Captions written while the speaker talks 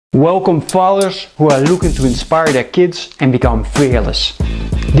Welcome fathers who are looking to inspire their kids and become fearless.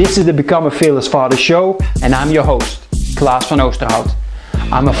 This is the Become a Fearless Father show and I'm your host, Klaas van Oosterhout.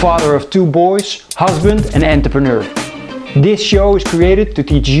 I'm a father of 2 boys, husband and entrepreneur. This show is created to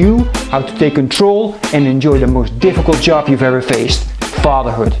teach you how to take control and enjoy the most difficult job you've ever faced,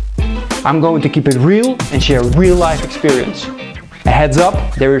 fatherhood. I'm going to keep it real and share real life experience. A heads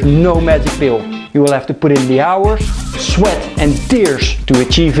up, there is no magic pill. You will have to put in the hours, sweat and tears to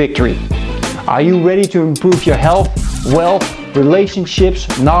achieve victory. Are you ready to improve your health, wealth,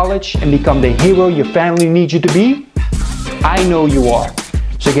 relationships, knowledge and become the hero your family needs you to be? I know you are.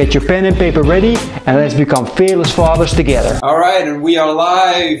 So get your pen and paper ready and let's become fearless fathers together. All right, and we are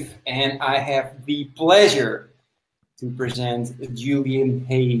live and I have the pleasure to present Julian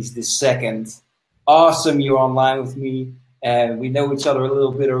Hayes II. Awesome you're online with me. We know each other a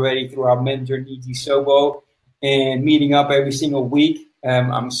little bit already through our mentor, Niti Sobo, and meeting up every single week.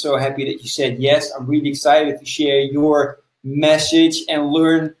 I'm so happy that you said yes. I'm really excited to share your message and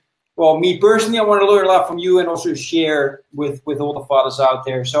learn. Well, me personally, I want to learn a lot from you and also share with all the fathers out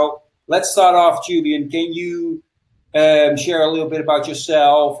there. So let's start off, Julian. Can you share a little bit about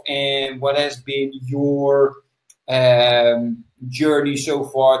yourself and what has been your journey so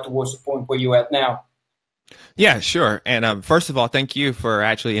far towards the point where you're at now? Yeah, sure. And first of all, thank you for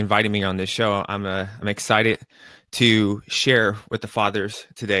actually inviting me on this show. I'm excited to share with the fathers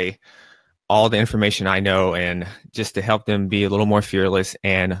today all the information I know and just to help them be a little more fearless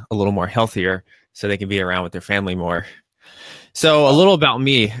and a little more healthier so they can be around with their family more. So a little about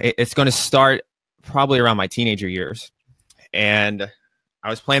me, it's going to start probably around my teenager years. And I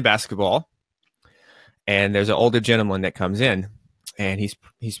was playing basketball and there's an older gentleman that comes in. And I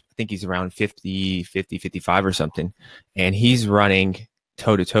think he's around 55 or something. And he's running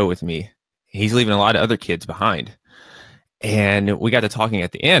toe to toe with me. He's leaving a lot of other kids behind. And we got to talking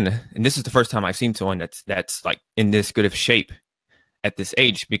at the end. And this is the first time I've seen someone that's like in this good of shape at this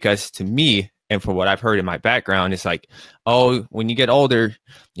age, because to me, and for what I've heard in my background, it's like, oh, when you get older,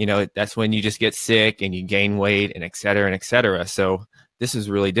 you know, that's when you just get sick and you gain weight and et cetera and et cetera. So this is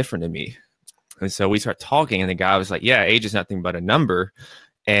really different to me. And so we start talking and the guy was like, yeah, age is nothing but a number.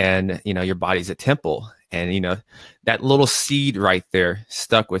 And, you know, your body's a temple. And, you know, that little seed right there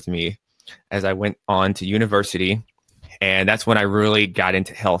stuck with me as I went on to university. And that's when I really got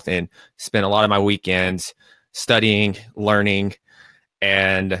into health and spent a lot of my weekends studying, learning.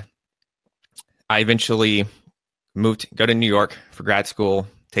 And I eventually go to New York for grad school,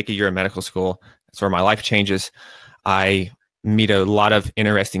 take a year of medical school. That's where my life changes. I meet a lot of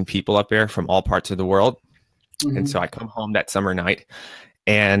interesting people up there from all parts of the world. Mm-hmm. And so I come home that summer night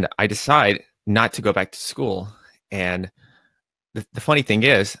and I decide not to go back to school. And the funny thing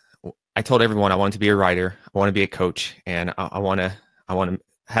is, I told everyone I wanted to be a writer, I want to be a coach, and I want to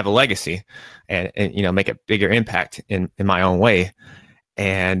have a legacy and you know, make a bigger impact in my own way.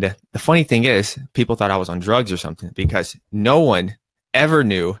 And the funny thing is, people thought I was on drugs or something because no one ever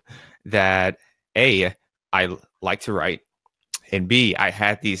knew that A, I like to write, and B, I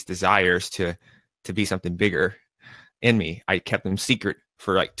had these desires to be something bigger in me. I kept them secret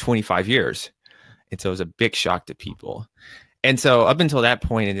for like 25 years. And so it was a big shock to people. And so up until that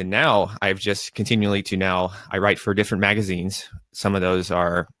point, and then now I've just continually I write for different magazines. Some of those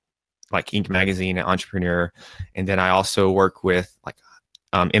are like Inc. Magazine, Entrepreneur. And then I also work with like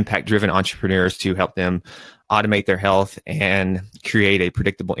impact-driven entrepreneurs to help them automate their health and create a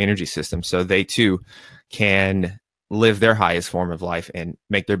predictable energy system so they too can live their highest form of life and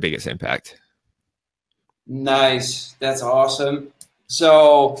make their biggest impact. Nice. That's awesome.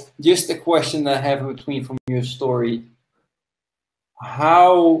 So just a question that I have in between from your story.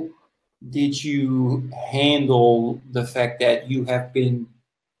 How did you handle the fact that you have been,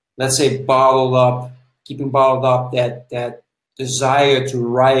 let's say, keeping bottled up that desire to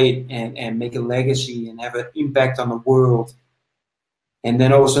write and make a legacy and have an impact on the world? And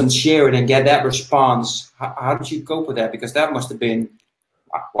then all of a sudden share it and get that response. How did you cope with that? Because that must have been,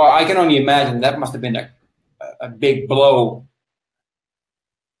 well, I can only imagine that must have been a big blow.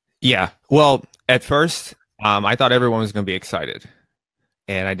 Yeah. Well, at first, I thought everyone was going to be excited,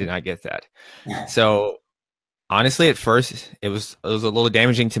 and I did not get that. So honestly, at first, it was a little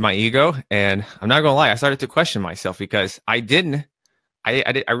damaging to my ego, and I'm not going to lie, I started to question myself because I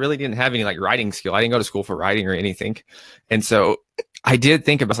really didn't have any like writing skill. I didn't go to school for writing or anything. And so I did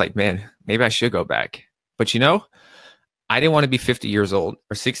think about like, man, maybe I should go back. But you know, I didn't want to be 50 years old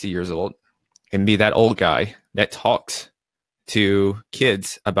or 60 years old and be that old guy that talks to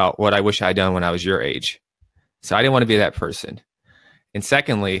kids about what I wish I had done when I was your age. So I didn't want to be that person. And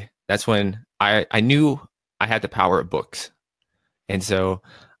secondly, that's when I knew I had the power of books. And so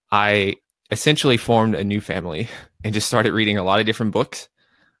I essentially formed a new family and just started reading a lot of different books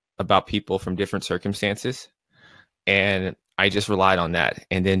about people from different circumstances. And I just relied on that,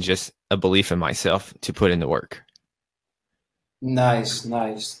 and then just a belief in myself to put in the work. Nice,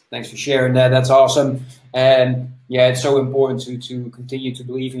 nice. Thanks for sharing that. That's awesome. And yeah, it's so important to continue to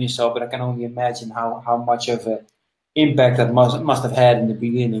believe in yourself. But I can only imagine how much of an impact that must have had in the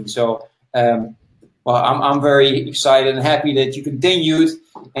beginning. So, well, I'm very excited and happy that you continued.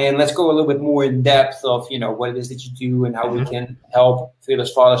 And let's go a little bit more in depth of what it is that you do and how we can help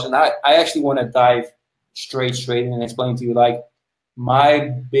fearless fathers. And I actually want to dive straight in and explain to you, like, my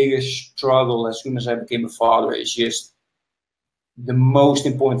biggest struggle as soon as I became a father is just the most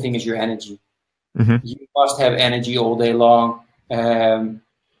important thing is your energy. You must have energy all day long. For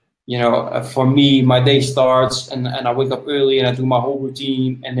me, my day starts and I wake up early and I do my whole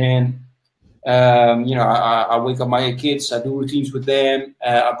routine, and then I wake up my kids, I do routines with them,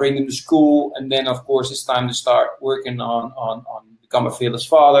 I bring them to school, and then of course it's time to start working on become a fearless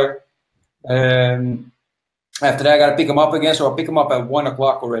father. After that, I got to pick them up again, so I pick them up at 1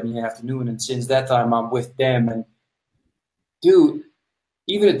 o'clock already in the afternoon, and since that time I'm with them. And dude,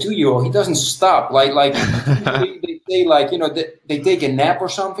 even a 2-year-old, he doesn't stop. Like they say, like, they take a nap or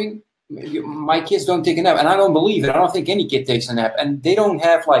something. My kids don't take a nap, and I don't believe it. I don't think any kid takes a nap, and they don't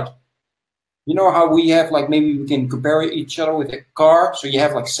have, like, how we have, like, maybe we can compare each other with a car. So you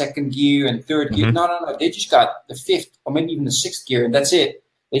have like second gear and third gear. No. They just got the fifth or maybe even the sixth gear, and that's it.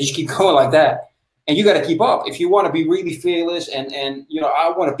 They just keep going like that. And you got to keep up if you want to be really fearless. And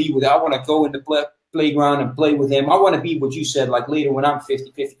I want to be with it. I want to go in the playground and play with them. I want to be what you said, like later when I'm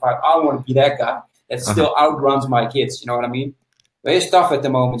 50, 55, I want to be that guy that still outruns my kids. You know what I mean? But it's tough at the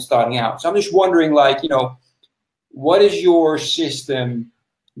moment starting out. So I'm just wondering, like, what is your system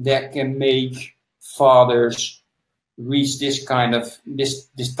that can make fathers reach this kind of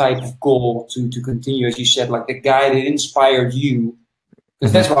this type of goal to continue, as you said, like the guy that inspired you?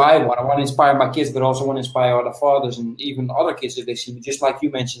 Because that's what I want. I want to inspire my kids, but also want to inspire other fathers and even other kids if they see me. Just like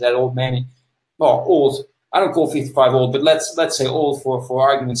you mentioned, that old man. Well, old. I don't call 55 old, but let's say old for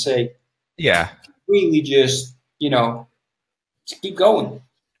argument's sake. Yeah. Really, just keep going.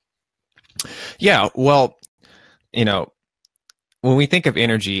 Yeah. Well, when we think of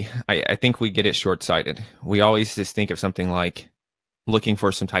energy, I think we get it short-sighted. We always just think of something like looking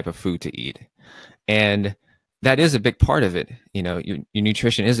for some type of food to eat, and that is a big part of it. Your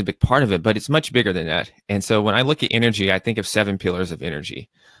nutrition is a big part of it, but it's much bigger than that. And so when I look at energy, I think of 7 pillars of energy.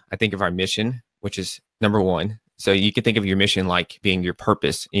 I think of our mission, which is number 1. So you can think of your mission like being your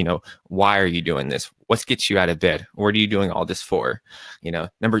purpose. Why are you doing this? What gets you out of bed? What are you doing all this for?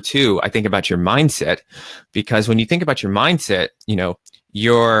 Number 2, I think about your mindset, because when you think about your mindset,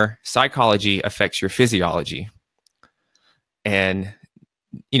 your psychology affects your physiology. And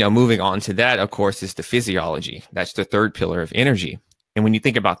moving on to that, of course, is the physiology. That's the 3rd pillar of energy. And when you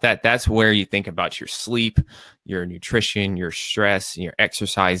think about that, that's where you think about your sleep, your nutrition, your stress, your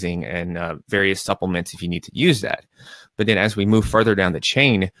exercising, and various supplements if you need to use that. But then as we move further down the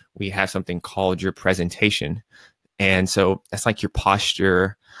chain, we have something called your presentation. And so that's like your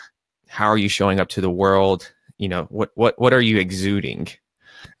posture. How are you showing up to the world? What are you exuding?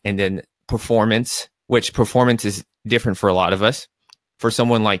 And then performance, which performance is different for a lot of us. For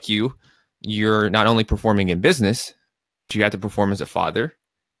someone like you, you're not only performing in business, but you have to perform as a father.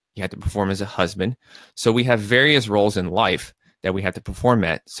 You have to perform as a husband. So we have various roles in life that we have to perform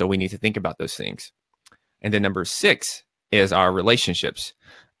at. So we need to think about those things. And then number 6 is our relationships.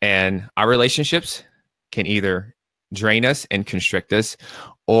 And our relationships can either drain us and constrict us,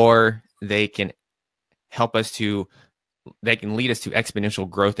 or they can lead us to exponential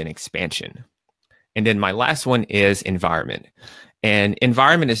growth and expansion. And then my last one is environment. And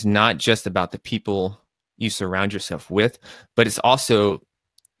environment is not just about the people you surround yourself with, but it's also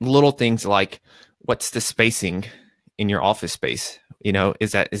little things like, what's the spacing in your office space?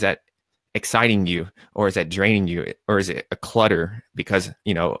 Is that exciting you, or is that draining you, or is it a clutter? Because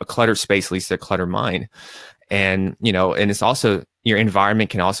a cluttered space leads to a cluttered mind. And and it's also, your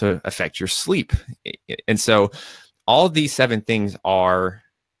environment can also affect your sleep. And so all of these 7 things are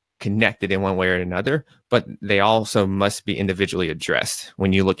connected in one way or another, but they also must be individually addressed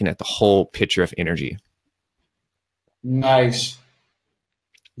when you're looking at the whole picture of energy. Nice.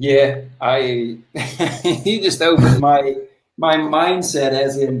 Yeah, you just opened my mindset,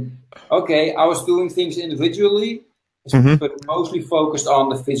 as in, okay, I was doing things individually, but mostly focused on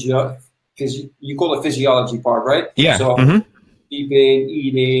the you call it physiology part, right? Yeah. So sleeping,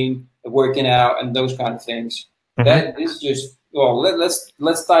 eating, working out, and those kind of things. That is just, well,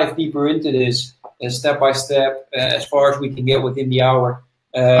 let's dive deeper into this step by step, as far as we can get within the hour.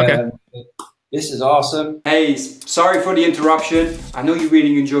 Okay. This is awesome. Hey, sorry for the interruption. I know you're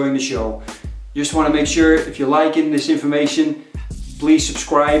really enjoying the show. Just want to make sure if you're liking this information, please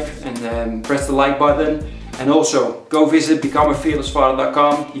subscribe and press the like button. And also go visit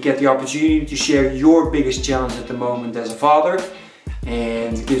becomeafearlessfather.com. You get the opportunity to share your biggest challenge at the moment as a father,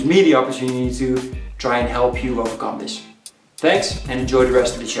 and it gives me the opportunity to try and help you overcome this. Thanks and enjoy the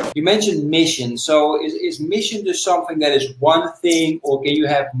rest of the show. You mentioned mission. So is mission just something that is one thing, or can you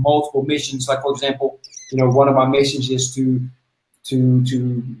have multiple missions? Like, for example, one of my missions is to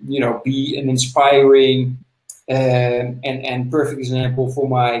be an inspiring and perfect example for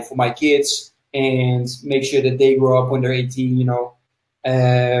my kids, and make sure that they grow up when they're 18.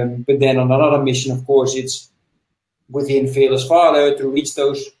 But then on another mission, of course, it's within Fearless Father to reach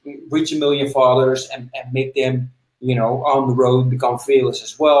 1 million fathers and make them on the road become fearless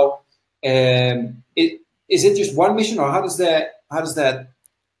as well. Is it just one mission, or how does that?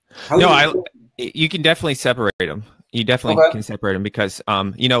 You can definitely separate them. You definitely can separate them because,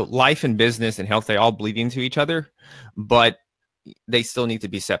 life and business and health, they all bleed into each other, but they still need to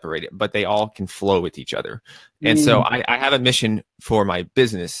be separated, but they all can flow with each other. And so I have a mission for my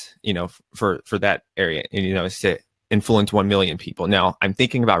business, for that area, and, it's to influence 1 million people. Now I'm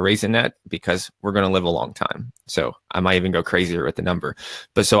thinking about raising that because we're going to live a long time. So I might even go crazier with the number,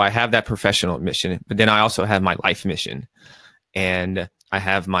 but so I have that professional mission, but then I also have my life mission, and I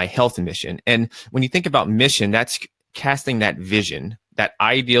have my health mission. And when you think about mission, that's casting that vision, that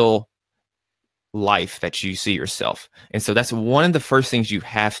ideal life that you see yourself. And so that's one of the first things you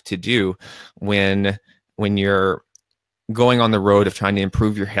have to do when you're going on the road of trying to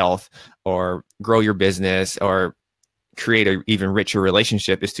improve your health or grow your business or create an even richer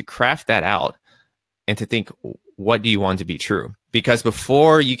relationship, is to craft that out and to think, what do you want to be true? Because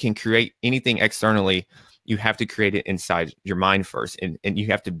before you can create anything externally, you have to create it inside your mind first, and you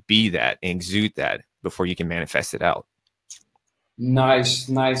have to be that and exude that before you can manifest it out. Nice.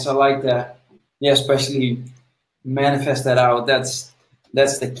 I like that. Yeah, especially manifest that out. That's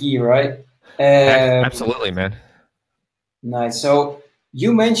the key, right? Absolutely, man. Nice. So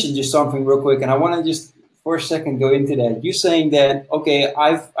you mentioned just something real quick, and I want to just for a second go into that. You're saying that, okay,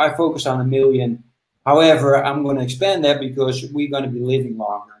 I focus on 1 million. However, I'm going to expand that because we're going to be living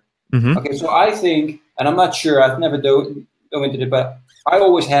longer. Mm-hmm. Okay, so I think, and I'm not sure, I've never go into it, but I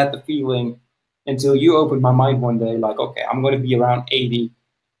always had the feeling until you opened my mind one day, like, okay, I'm going to be around 80,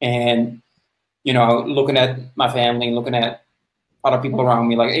 and looking at my family, looking at other people around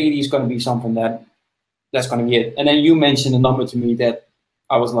me, like 80 is going to be something that's going to be it. And then you mentioned a number to me that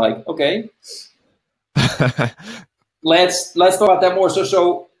I was like, okay, let's talk about that more.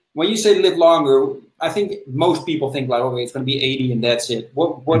 So when you say live longer, I think most people think like, okay, it's going to be 80 and that's it.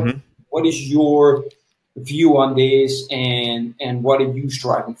 What is your view on this, and what are you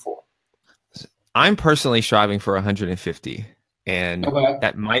striving for? I'm personally striving for 150, and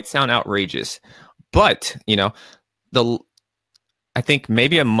that might sound outrageous, but I think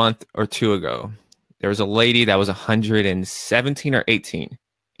maybe a month or two ago, there was a lady that was 117 or 18,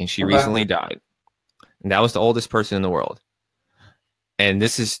 and she recently died. And that was the oldest person in the world. And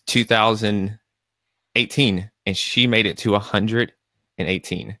this is 2018, and she made it to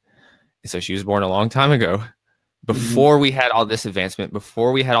 118. And so she was born a long time ago, before we had all this advancement,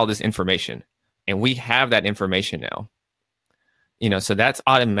 before we had all this information. And we have that information now. So that's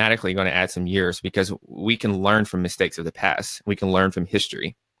automatically going to add some years, because we can learn from mistakes of the past. We can learn from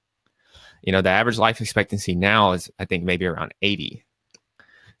history. The average life expectancy now is, I think, maybe around 80.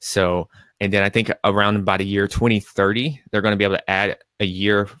 So, and then I think around about a year 2030, they're going to be able to add a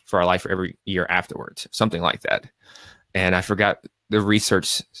year for our life for every year afterwards, something like that. And I forgot the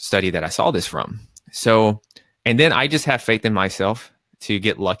research study that I saw this from. So, and then I just have faith in myself to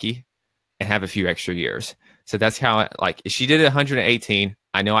get lucky and have a few extra years. So that's how, if she did it 118,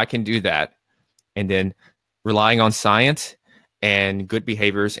 I know I can do that. And then relying on science and good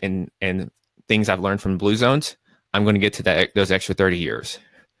behaviors and things I've learned from Blue Zones, I'm going to get to those extra 30 years.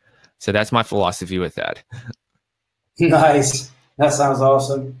 So that's my philosophy with that. Nice. That sounds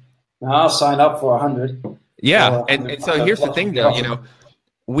awesome. Now I'll sign up for 100. Yeah. And so here's the thing, though,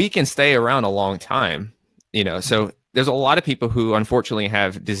 we can stay around a long time, so there's a lot of people who unfortunately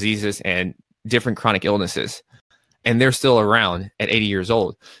have diseases and different chronic illnesses, and they're still around at 80 years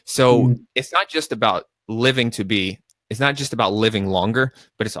old. So it's not just about it's not just about living longer,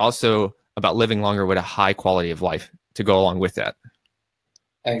 but it's also about living longer with a high quality of life to go along with that.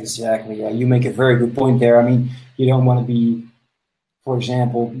 Exactly. Yeah, you make a very good point there. I mean, you don't want to be, for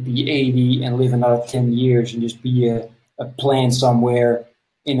example, be 80 and live another 10 years and just be a plant somewhere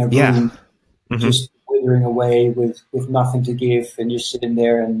in a room, just withering away with nothing to give, and just sitting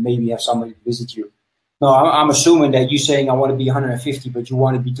there and maybe have somebody visit you. No, I'm assuming that you're saying I want to be 150, but you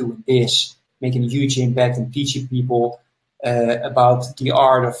want to be doing this, making a huge impact and teaching people about the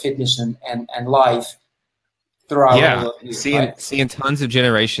art of fitness and life throughout all of you, seeing tons of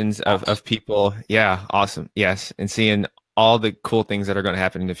generations of people. Yeah, awesome. Yes, and seeing all the cool things that are going to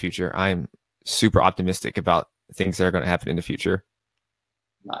happen in the future. I'm super optimistic about things that are going to happen in the future.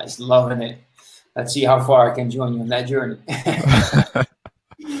 Nice, loving it. Let's see how far I can join you on that journey.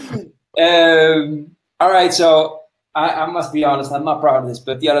 All right, so I must be honest, I'm not proud of this,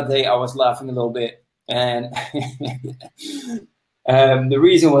 but the other day I was laughing a little bit, and the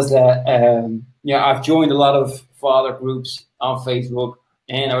reason was that I've joined a lot of father groups on Facebook,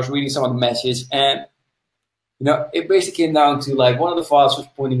 and I was reading some of the messages, and it basically came down to like one of the fathers was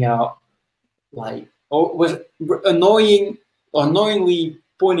pointing out, like, was annoyingly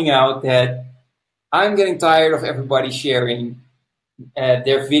pointing out that I'm getting tired of everybody sharing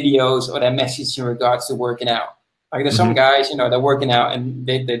their videos or their messages in regards to working out. Like there's some guys, they're working out and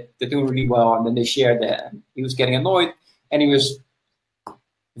they're doing really well, and then they share that. And he was getting annoyed and he was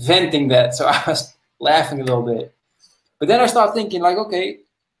venting that. So I was laughing a little bit. But then I started thinking like, okay,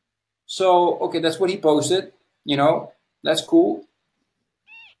 that's what he posted, that's cool.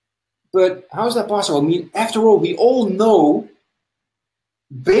 But how is that possible? I mean, after all, we all know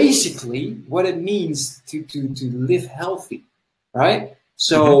basically what it means to live healthy, right?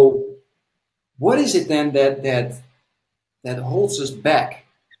 So what is it then that holds us back?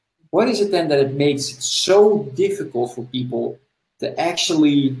 What is it then that it makes it so difficult for people to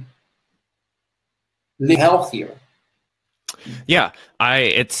actually live healthier? Yeah,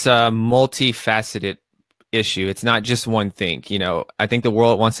 it's a multifaceted issue. It's not just one thing. I think the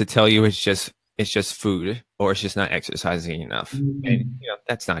world wants to tell you it's just food, or it's just not exercising enough. And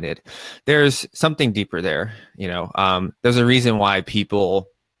that's not it. There's something deeper there. There's a reason why people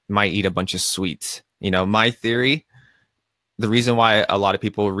might eat a bunch of sweets. My theory, the reason why a lot of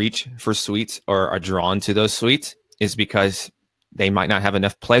people reach for sweets or are drawn to those sweets is because they might not have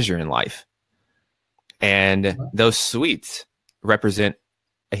enough pleasure in life. And those sweets represent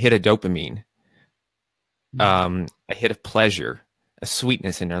a hit of dopamine, a hit of pleasure, a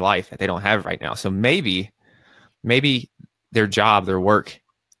sweetness in their life that they don't have right now. So maybe their job, their work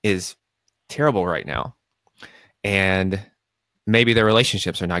is terrible right now. And maybe their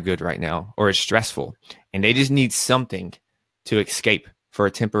relationships are not good right now, or it's stressful, and they just need something to escape for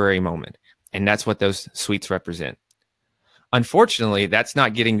a temporary moment. And that's what those sweets represent. Unfortunately, that's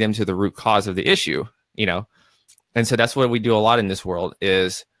not getting them to the root cause of the issue, And so that's what we do a lot in this world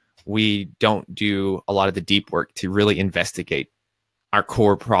is we don't do a lot of the deep work to really investigate our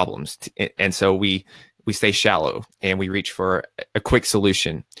core problems. And so we stay shallow and we reach for a quick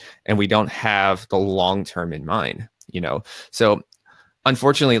solution, and we don't have the long-term in mind, So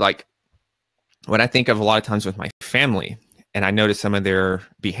unfortunately, like when I think of a lot of times with my family and I notice some of their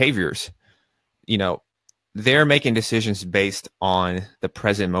behaviors, they're making decisions based on the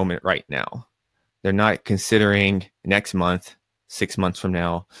present moment right now. They're not considering next month, 6 months from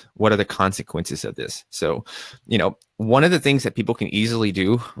now, what are the consequences of this? So, one of the things that people can easily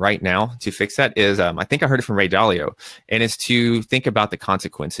do right now to fix that is, I think I heard it from Ray Dalio, and it's to think about the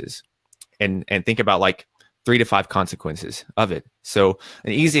consequences and think about like 3 to 5 consequences of it. So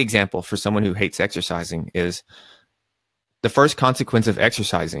an easy example for someone who hates exercising is the first consequence of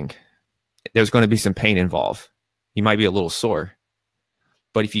exercising. There's going to be some pain involved. You might be a little sore.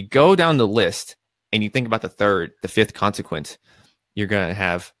 But if you go down the list and you think about the 3rd, the 5th consequence, you're going to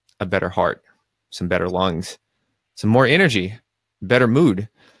have a better heart, some better lungs, some more energy, better mood.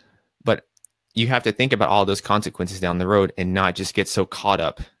 But you have to think about all those consequences down the road and not just get so caught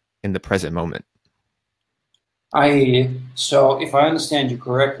up in the present moment. So if I understand you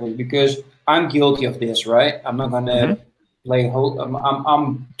correctly, because I'm guilty of this, right? I'm not going to play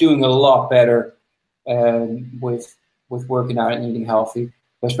I'm doing a lot better with working out and eating healthy,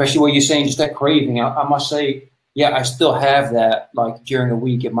 especially what you're saying, just that craving. I must say, yeah, I still have that. Like during a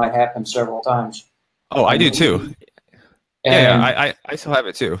week, it might happen several times. Oh, I do too. I still have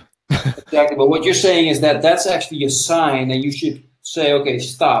it too. Exactly. But what you're saying is that that's actually a sign that you should say, okay,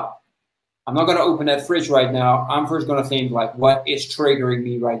 stop. I'm not going to open that fridge right now. I'm first going to think like, what is triggering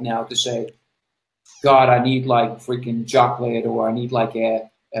me right now to say, God, I need like freaking chocolate, or I need like a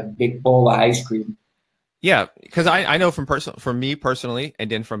big bowl of ice cream. Yeah, because I know from me personally, and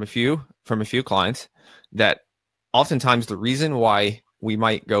then from a few clients, that oftentimes the reason why we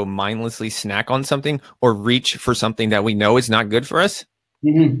might go mindlessly snack on something or reach for something that we know is not good for us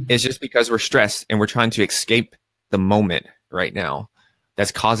is just because we're stressed and we're trying to escape the moment right now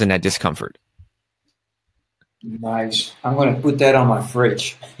that's causing that discomfort. Nice. I'm going to put that on my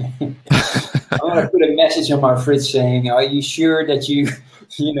fridge. I'm going to put a message on my fridge saying, are you sure that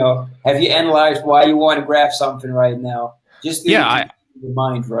have you analyzed why you want to grab something right now? Just to the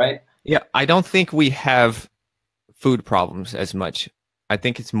mind, right? Yeah, I don't think we have food problems as much. I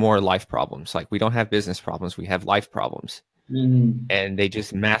think it's more life problems. Like we don't have business problems, we have life problems. And they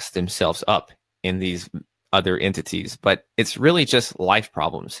just mask themselves up in these other entities. But it's really just life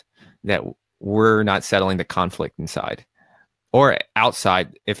problems that we're not settling the conflict inside or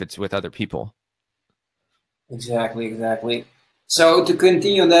outside if it's with other people. Exactly. So to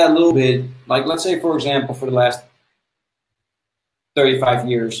continue on that a little bit, like let's say, for example, for the last 35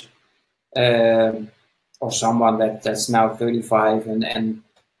 years, or someone that's now 35 and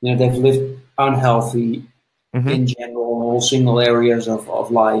they've lived unhealthy in general in all single areas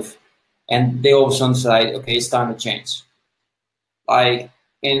of life, and they all of a sudden decide, okay, it's time to change. Like,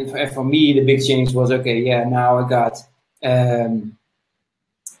 and for me, the big change was, okay, yeah, now I got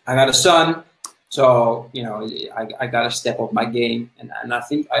a son, so I got to step up my game, and I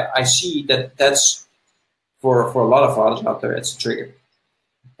think I see that's for a lot of fathers out there, it's a trigger.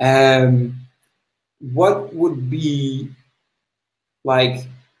 What would be like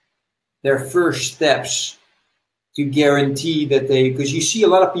their first steps to guarantee that because you see a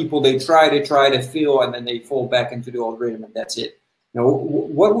lot of people, they try to fail, and then they fall back into the old rhythm, and that's it.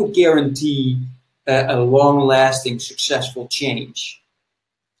 What would guarantee a long-lasting, successful change?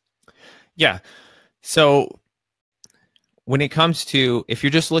 Yeah. So when it comes to, if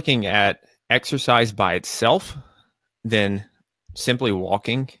you're just looking at exercise by itself, then simply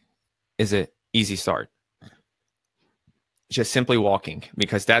walking is an easy start. Just simply walking,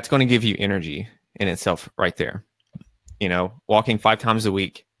 because that's going to give you energy in itself right there. Walking 5 times a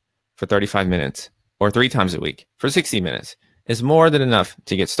week for 35 minutes or 3 times a week for 60 minutes is more than enough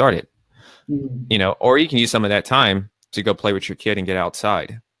to get started. Or you can use some of that time to go play with your kid and get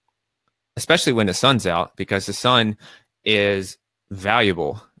outside, especially when the sun's out, because the sun is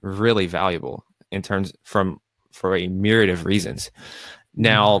valuable, really valuable in terms for a myriad of reasons.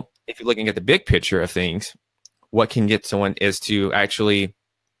 Now, if you're looking at the big picture of things, what can get someone is to actually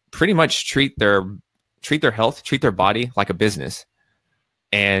pretty much treat their health, treat their body like a business,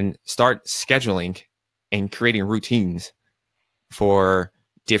 and start scheduling and creating routines for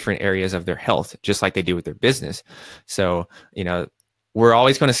different areas of their health, just like they do with their business. So, we're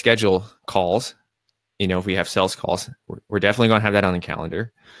always going to schedule calls. If we have sales calls, we're definitely going to have that on the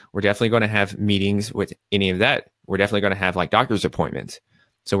calendar. We're definitely going to have meetings with any of that. We're definitely going to have like doctor's appointments.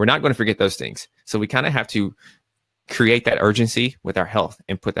 So we're not going to forget those things. So we kind of have to create that urgency with our health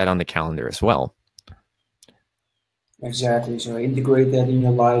and put that on the calendar as well. Exactly. So integrate that in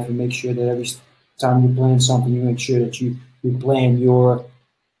your life and make sure that every time you plan something, you make sure that you plan your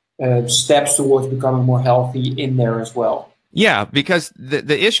steps towards becoming more healthy in there as well. Yeah, because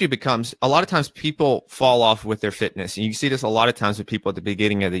the issue becomes a lot of times people fall off with their fitness. And you see this a lot of times with people at the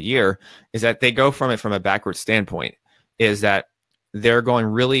beginning of the year, is that they go from a backward standpoint, is that they're going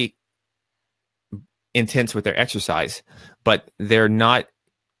really intense with their exercise, but they're not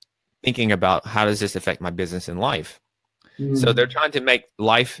thinking about how does this affect my business and life. So they're trying to make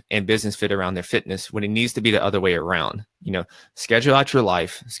life and business fit around their fitness when it needs to be the other way around. Schedule out your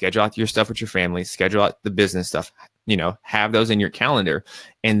life, schedule out your stuff with your family, schedule out the business stuff, have those in your calendar,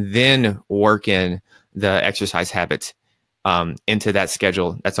 and then work in the exercise habits into that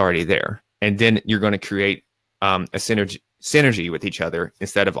schedule that's already there. And then you're going to create a synergy with each other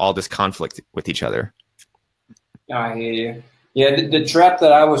instead of all this conflict with each other. I hear you. Yeah, the trap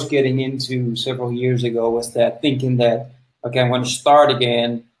that I was getting into several years ago was that thinking that, okay, I'm going to start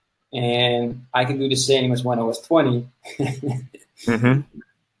again and I can do the same as when I was 20.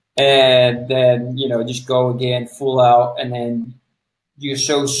 And then, just go again full out. And then you're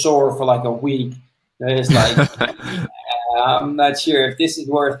so sore for like a week that it's like, I'm not sure if this is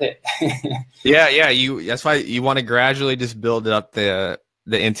worth it. Yeah. That's why you want to gradually just build up the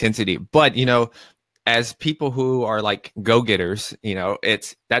intensity. But, as people who are like go-getters,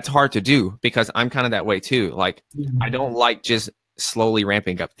 that's hard to do, because I'm kind of that way too. Like, I don't like just slowly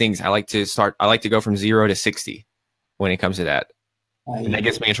ramping up things. I like to go from 0 to 60 when it comes to that. And that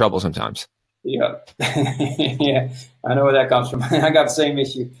gets me in trouble sometimes. Yeah. Yeah. I know where that comes from. I got the same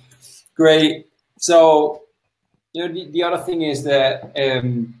issue. Great. So, the other thing is that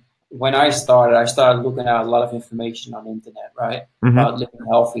when I started looking at a lot of information on the internet, right? About living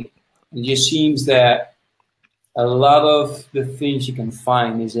healthy. It just seems that a lot of the things you can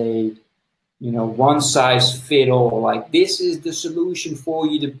find is a, one size fit all. Like, this is the solution for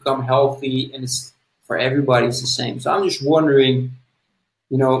you to become healthy, and it's for everybody, it's the same. So I'm just wondering,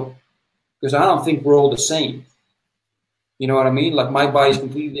 because I don't think we're all the same. You know what I mean? Like my body is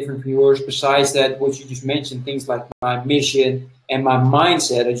completely different from yours. Besides that, what you just mentioned, things like my mission and my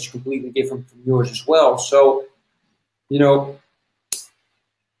mindset are just completely different from yours as well. So, you know,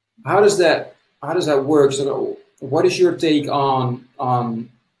 how does that work? So, what is your take on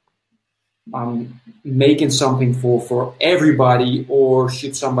making something for everybody, or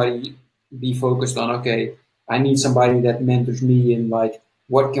should somebody be focused on, okay, I need somebody that mentors me and like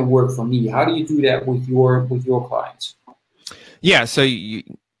what can work for me? How do you do that with your clients? Yeah, so you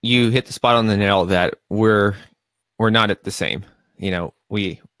hit the spot on the nail that we're not at the same. You know,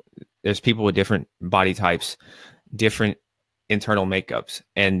 there's people with different body types, different internal makeups,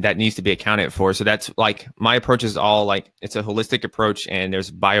 and that needs to be accounted for. So that's like my approach is all like it's a holistic approach, and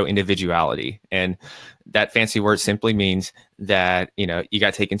there's bio individuality, and that fancy word simply means that, you know, you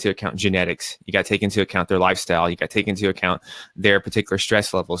got to take into account genetics, you got to take into account their lifestyle, you got to take into account their particular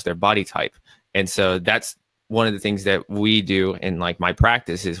stress levels, their body type. And so that's one of the things that we do in like my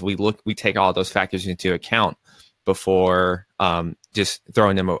practice is we take all those factors into account before just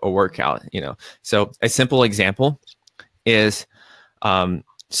throwing them a workout, you know. So a simple example is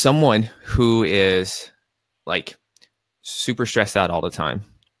someone who is like super stressed out all the time,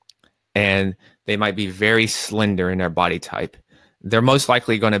 and they might be very slender in their body type. They're most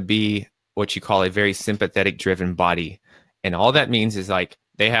likely going to be what you call a very sympathetic driven body. And all that means is like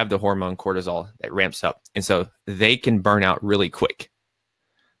they have the hormone cortisol that ramps up. And so they can burn out really quick.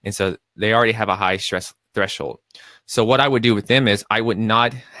 And so they already have a high stress threshold. So what I would do with them is I would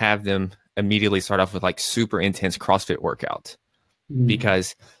not have them immediately start off with like super intense CrossFit workouts,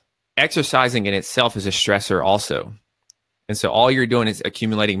 because exercising in itself is a stressor also. And so all you're doing is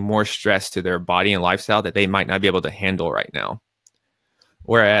accumulating more stress to their body and lifestyle that they might not be able to handle right now.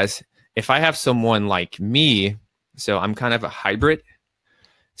 Whereas if I have someone like me, so I'm kind of a hybrid,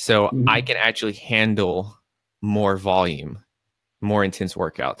 so I can actually handle more volume, more intense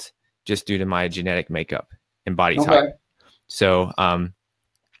workouts just due to my genetic makeup and body type. So,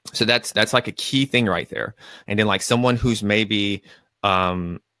 so that's like a key thing right there. And then like someone who's maybe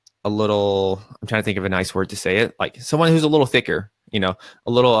a little, I'm trying to think of a nice word to say it, like someone who's a little thicker, you know,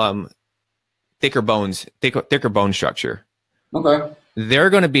 a little thicker bones, thicker bone structure. Okay.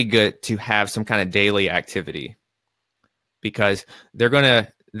 They're going to be good to have some kind of daily activity, because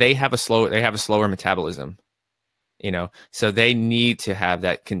they have a slower metabolism, you know, so they need to have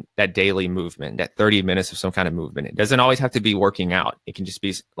that daily movement, that 30 minutes of some kind of movement. It doesn't always have to be working out. It can just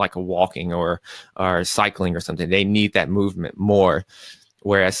be like a walking or cycling or something. They need that movement more.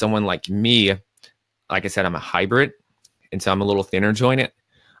 Whereas someone like me, like I said, I'm a hybrid, and so I'm a little thinner jointed.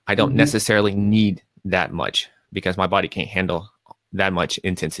 I don't necessarily need that much because my body can't handle that much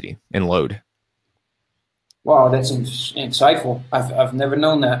intensity and load. Wow, that's insightful. I've never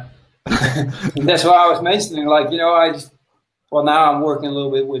known that. That's why I was mentioning, like, you know, now I'm working a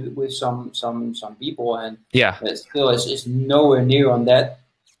little bit with some people, and yeah, it's nowhere near on that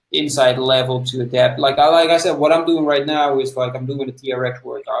inside level to adapt. Like I said, what I'm doing right now is like I'm doing a TRX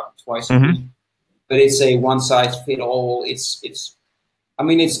workout twice a week, but it's a one size fit all. It's a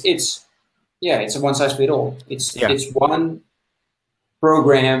one size fit all. It's one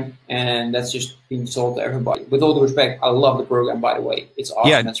program, and that's just being sold to everybody. With all due respect, I love the program, by the way. It's awesome.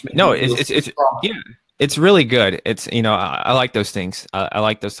 Yeah, it's really good. It's, you know, I like those things. I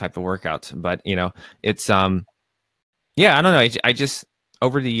like those type of workouts, but you know, it's I don't know. I just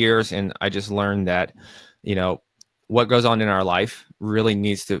over the years, and I just learned that, you know, what goes on in our life really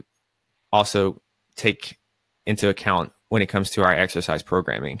needs to also take into account when it comes to our exercise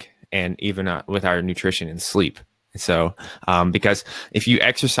programming, and even with our nutrition and sleep. So, because if you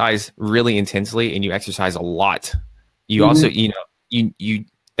exercise really intensely and you exercise a lot, you also, you know, you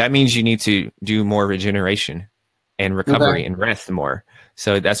that means you need to do more regeneration and recovery and rest more.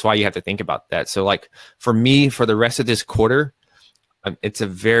 So that's why you have to think about that. So like for me, for the rest of this quarter, it's a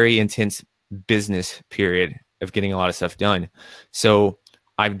very intense business period of getting a lot of stuff done. So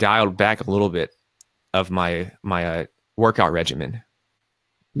I've dialed back a little bit of my workout regimen,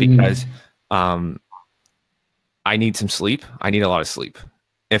 because I need some sleep. I need a lot of sleep.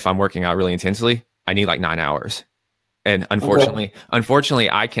 If I'm working out really intensely, I need like 9 hours. And unfortunately,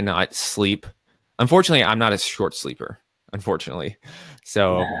 I cannot sleep. Unfortunately, I'm not a short sleeper, unfortunately.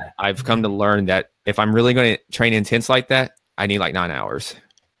 So I've come to learn that if I'm really going to train intense like that, I need like 9 hours.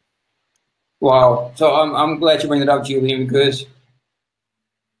 Wow. So I'm glad you bring it up, Julian, because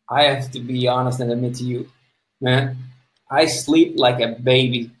I have to be honest and admit to you, man, I sleep like a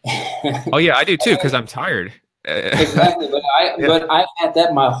baby. Oh yeah, I do too, because I'm tired. Exactly, but I've had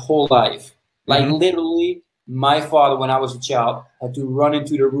that my whole life. Like literally, my father, when I was a child, had to run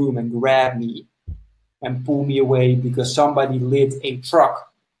into the room and grab me and pull me away because somebody lit a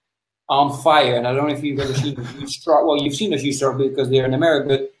truck on fire. And I don't know if you've ever seen a huge truck. Well, you've seen a huge truck because they're in America.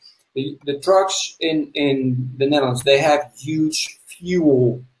 But the trucks in the Netherlands, they have huge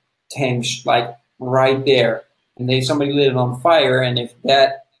fuel tanks like right there. And somebody lit it on fire. And if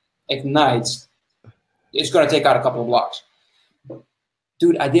that ignites, it's going to take out a couple of blocks.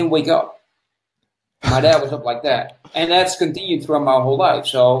 Dude, I didn't wake up. My dad was up like that. And that's continued throughout my whole life.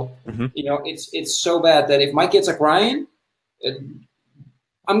 So, you know, it's so bad that if my kids are crying,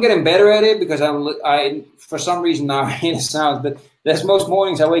 I'm getting better at it because I for some reason now it sounds, but there's most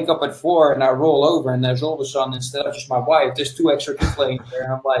mornings I wake up at 4 and I roll over and there's all of a sudden, instead of just my wife, there's 2 extra kids laying there.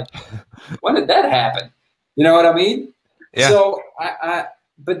 And I'm like, when did that happen? You know what I mean? Yeah. So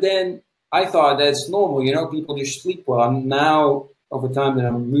but then I thought that's normal, you know, people just sleep well. And now over time that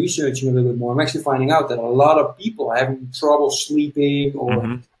I'm researching a little bit more, I'm actually finding out that a lot of people are having trouble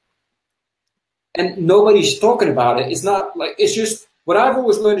sleeping and nobody's talking about it. It's not like, it's just, what I've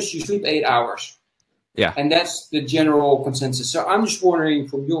always learned is you sleep 8 hours. Yeah. And that's the general consensus. So I'm just wondering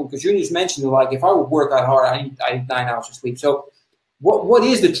from you, because you just mentioned, like, if I would work out hard, I need 9 hours of sleep. So what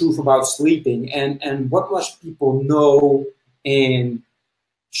is the truth about sleeping, and what must people know and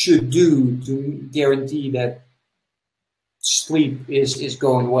should do to guarantee that sleep is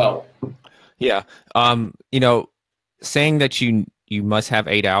going well? Yeah. You know, saying that you must have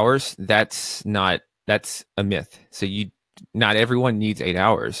 8 hours, that's a myth. So not everyone needs 8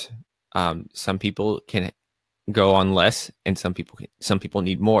 hours. Some people can go on less, and some people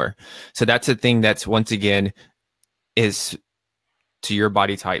need more. So that's a thing that's, once again, is to your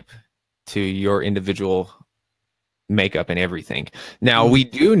body type, to your individual makeup and everything. Now, we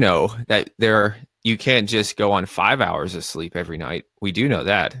do know that you can't just go on 5 hours of sleep every night. We do know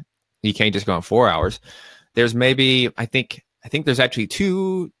that. You can't just go on 4 hours. There's maybe, I think there's actually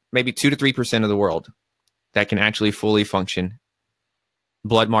 2 to 3% of the world that can actually fully function,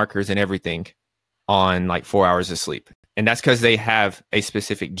 blood markers and everything, on like 4 hours of sleep. And that's because they have a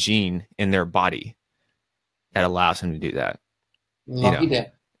specific gene in their body that allows them to do that. Lucky them.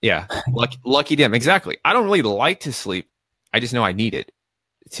 Yeah. Lucky them. Exactly. I don't really like to sleep. I just know I need it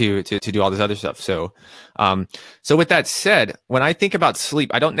to do all this other stuff. So, so with that said, when I think about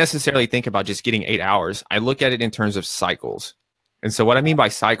sleep, I don't necessarily think about just getting 8 hours. I look at it in terms of cycles. And so what I mean by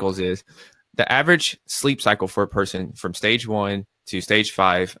cycles is the average sleep cycle for a person from stage 1 to stage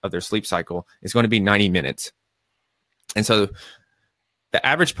 5 of their sleep cycle is going to be 90 minutes. And so the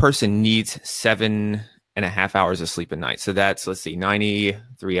average person needs 7.5 hours of sleep a night. So that's,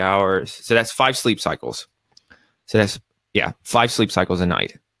 93 hours. So that's 5 sleep cycles. So that's, 5 sleep cycles a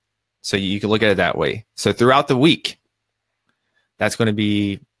night. So you can look at it that way. So throughout the week, that's going to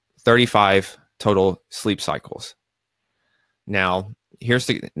be 35 total sleep cycles. Now, here's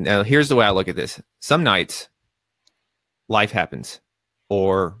the way I look at this. Some nights, life happens,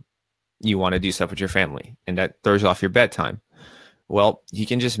 or you want to do stuff with your family, and that throws off your bedtime. Well, you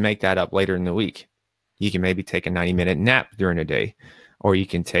can just make that up later in the week. You can maybe take a 90-minute nap during a day, or you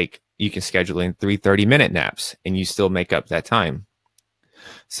can schedule in 3 30-minute naps, and you still make up that time.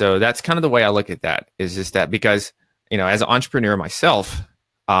 So that's kind of the way I look at that, is just that, because, you know, as an entrepreneur myself,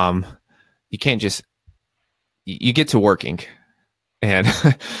 you can't just, you get to working, and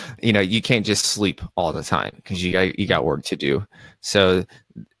you know, you can't just sleep all the time because you got work to do. So,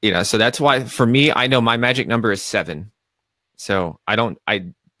 you know, so that's why for me, I know my magic number is 7. So I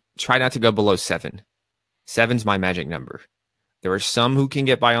try not to go below 7. 7's my magic number. There are some who can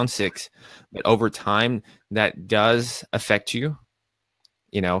get by on 6, but over time that does affect you,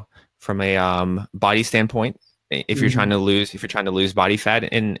 you know, from a body standpoint. If you're trying to lose body fat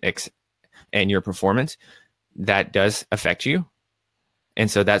and your performance, that does affect you. And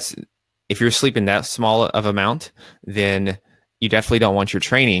so that's, if you're sleeping that small of amount, then you definitely don't want your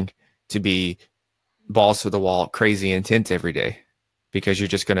training to be balls to the wall, crazy intense every day, because you're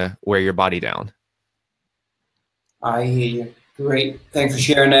just going to wear your body down. I hear you. Great. Thanks for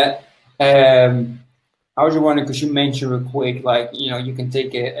sharing that. I was wondering, because you mentioned real quick, like, you know, you can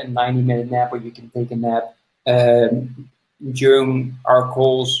take a 90-minute nap, or you can take a nap. During our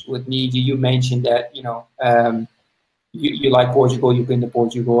calls with me, you mentioned that, you know, you like Portugal, you've been to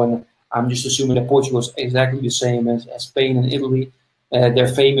Portugal, and I'm just assuming that Portugal is exactly the same as Spain and Italy. They're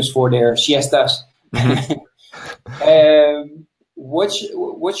famous for their siestas.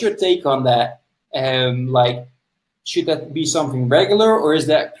 What's your take on that? Like, should that be something regular, or is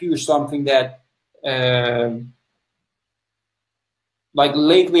that pure something that, like,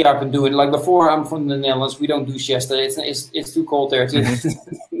 lately I've been doing? Like, before, I'm from the Netherlands, we don't do siesta. It's too cold there to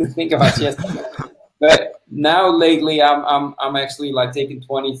think about siesta. But now lately, I'm actually like taking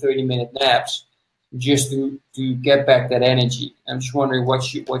 20, 30-minute naps. just to get back that energy. I'm just wondering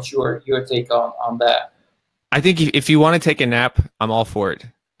what's your take on that. I think if you want to take a nap, I'm all for it.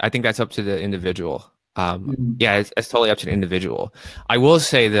 I think that's up to the individual. Yeah, it's totally up to the individual. I will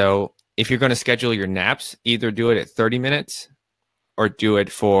say though, if you're going to schedule your naps, either do it at 30 minutes or do it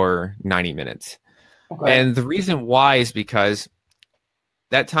for 90 minutes. Okay. And the reason why is because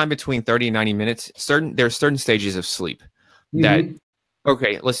that time between 30 and 90 minutes, there's certain stages of sleep that,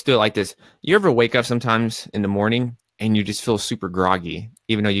 okay, let's do it like this. You ever wake up sometimes in the morning and you just feel super groggy,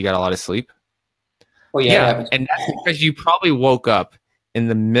 even though you got a lot of sleep? Oh yeah. And that's because you probably woke up in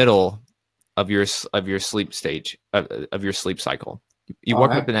the middle of your sleep stage of your sleep cycle. You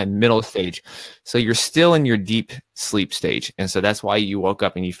woke up in that middle stage, so you're still in your deep sleep stage, and so that's why you woke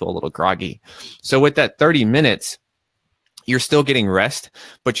up and you feel a little groggy. So with that 30 minutes, you're still getting rest,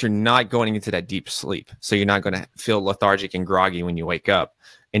 but you're not going into that deep sleep. So you're not going to feel lethargic and groggy when you wake up.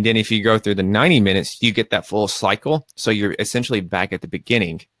 And then if you go through the 90 minutes, you get that full cycle. So you're essentially back at the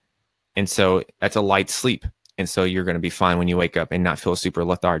beginning. And so that's a light sleep. And so you're going to be fine when you wake up and not feel super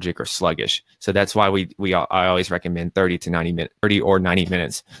lethargic or sluggish. So that's why I always recommend 30 or 90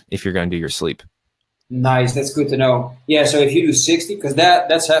 minutes if you're going to do your sleep. Nice. That's good to know. Yeah. So if you do 60, because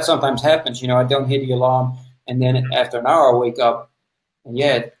that's how sometimes happens, I don't hit the alarm. And then after an hour, I wake up,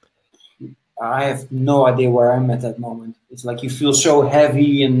 and I have no idea where I'm at that moment. It's like you feel so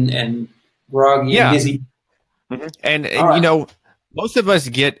heavy and groggy and dizzy. And most of us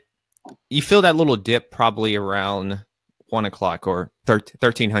you feel that little dip probably around 1 o'clock or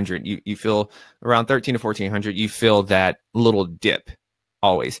 1300. You feel around 13 to 1400. You feel that little dip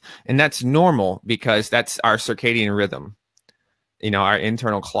always, and that's normal because that's our circadian rhythm, our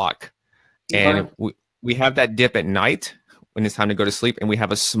internal clock, and we have that dip at night when it's time to go to sleep, and we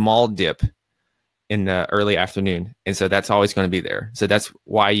have a small dip in the early afternoon. And so that's always going to be there. So that's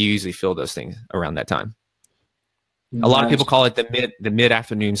why you usually feel those things around that time. A lot of people call it the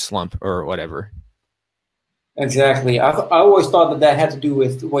mid-afternoon slump or whatever. Exactly. I always thought that had to do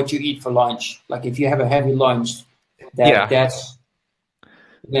with what you eat for lunch. Like if you have a heavy lunch, that's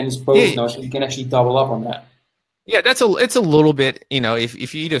then it's post so you can actually double up on that. Yeah, it's a little bit,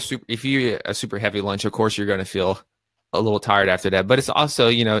 if you eat a super heavy lunch, of course you're going to feel a little tired after that. But it's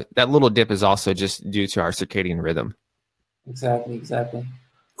also, that little dip is also just due to our circadian rhythm. Exactly.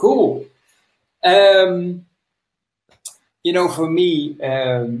 Cool. For me,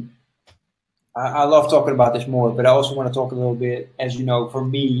 I love talking about this more, but I also want to talk a little bit, as you know, for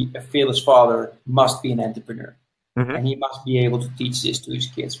me, a fearless father must be an entrepreneur. And he must be able to teach this to his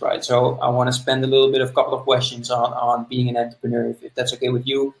kids, right? So I want to spend a couple of questions on being an entrepreneur, if that's okay with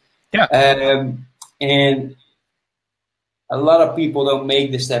you. Yeah. And a lot of people don't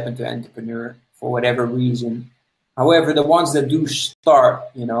make the step into entrepreneur for whatever reason. However, the ones that do start,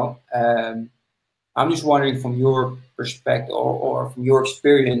 I'm just wondering from your perspective or from your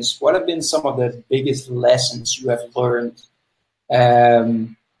experience, what have been some of the biggest lessons you have learned that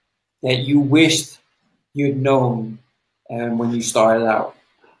you wished you'd known when you started out?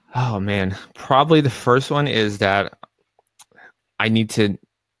 Oh man, probably the first one is that I need to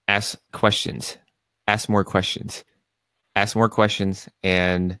ask more questions,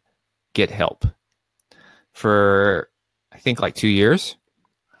 and get help. For I think like 2 years,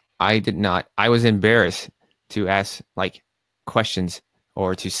 I was embarrassed to ask questions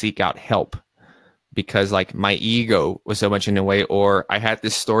or to seek out help because my ego was so much in the way, or I had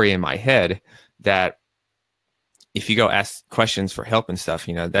this story in my head that if you go ask questions for help and stuff,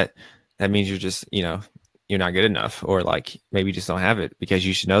 that means you're just, you're not good enough, or maybe you just don't have it because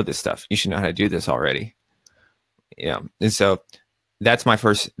you should know this stuff. You should know how to do this already. And so that's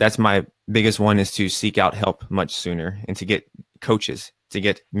my biggest one, is to seek out help much sooner and to get coaches, to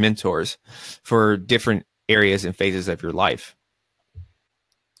get mentors for different areas and phases of your life.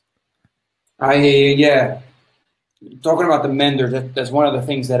 Talking about the mentor, that's one of the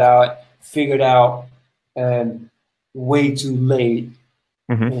things that I figured out way too late.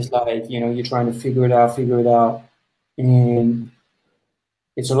 It's you're trying to figure it out, and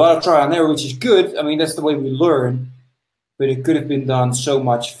it's a lot of trial and error, which is good. I mean, that's the way we learn, but it could have been done so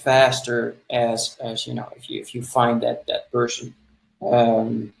much faster as if you find that person.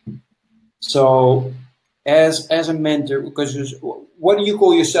 So as a mentor, because what do you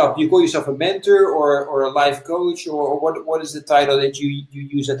call yourself? Do you call yourself a mentor or a life coach, or what is the title that you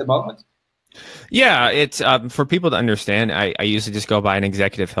use at the moment? Yeah, it's for people to understand, I usually just go by an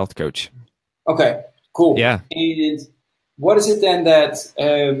executive health coach. Okay, cool. Yeah. And what is it then that,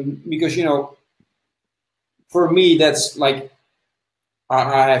 because, for me, that's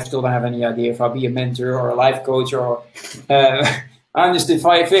I still don't have any idea if I'll be a mentor or a life coach or, I'm just a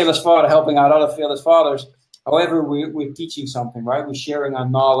fearless father helping out other fearless fathers. However, we're teaching something, right? We're sharing our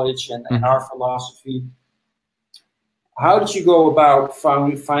knowledge and our philosophy. How did you go about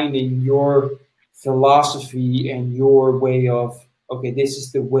finding your philosophy and your way of, okay, this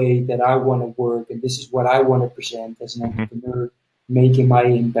is the way that I want to work and this is what I want to present as an entrepreneur, making my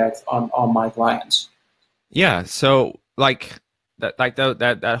impact on my clients? Yeah. So like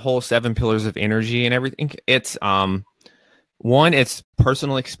that whole 7 pillars of energy and everything, it's one, it's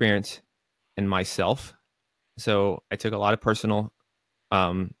personal experience in myself. So I took a lot of personal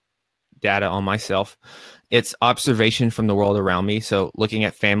data on myself. It's observation from the world around me. So looking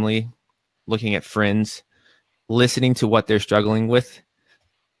at family, looking at friends, listening to what they're struggling with,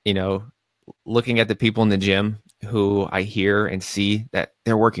 you know, looking at the people in the gym who I hear and see that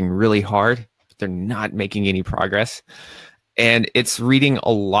they're working really hard, but they're not making any progress. And it's reading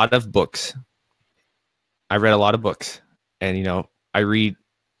a lot of books. I read a lot of books, and, you know,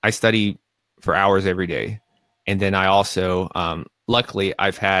 I study for hours every day. And then I also, luckily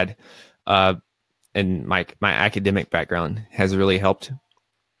I've had, and my academic background has really helped,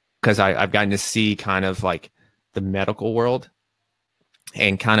 because I've gotten to see kind of like the medical world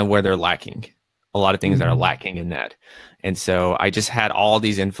and kind of where they're lacking, a lot of things that are lacking in that. And so I just had all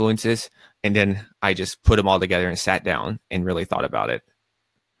these influences, and then I just put them all together and sat down and really thought about it.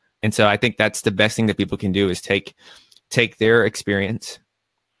 And so I think that's the best thing that people can do, is take their experience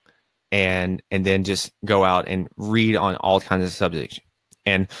and then just go out and read on all kinds of subjects.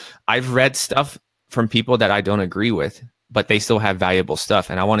 And I've read stuff from people that I don't agree with, but they still have valuable stuff,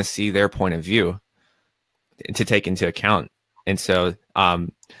 and I want to see their point of view to take into account. And so,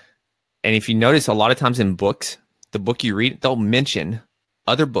 and if you notice, a lot of times in books, the book you read, they'll mention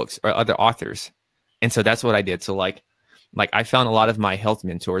other books or other authors. And so that's what I did. So like I found a lot of my health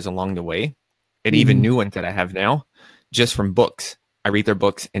mentors along the way, and even new ones that I have now, just from books. I read their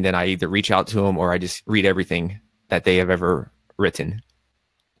books, and then I either reach out to them or I just read everything that they have ever written.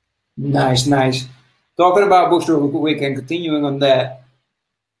 Nice, nice. Talking about books real quick and continuing on that,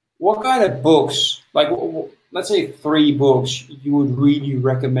 what kind of books, like let's say 3 books, you would really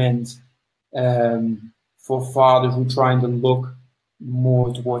recommend for fathers who are trying to look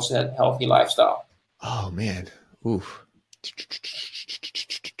more towards that healthy lifestyle? Oh man. Oof.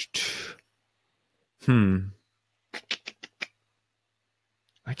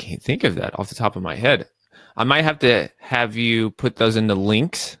 I can't think of that off the top of my head. I might have to have you put those in the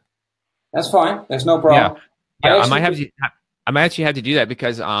links. That's fine. That's no problem. Yeah. I might actually have to do that,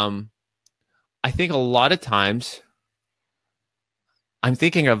 because I think a lot of times I'm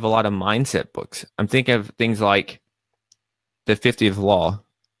thinking of a lot of mindset books. I'm thinking of things like The 50th Law.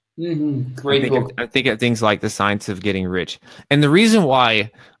 Great book. I'm thinking of things like The Science of Getting Rich. And the reason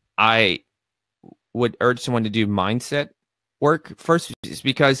why I would urge someone to do mindset work first is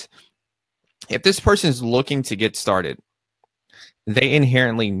because if this person is looking to get started, they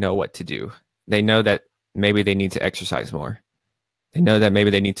inherently know what to do. They know that maybe they need to exercise more. They know that maybe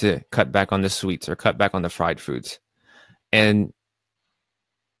they need to cut back on the sweets or cut back on the fried foods. And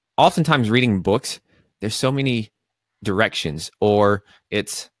oftentimes reading books, there's so many directions, or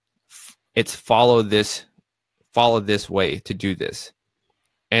it's follow this way to do this.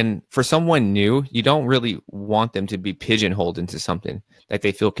 And for someone new, you don't really want them to be pigeonholed into something that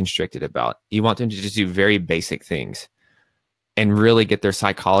they feel constricted about. You want them to just do very basic things and really get their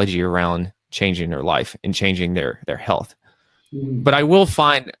psychology around changing their life and changing their health. But I will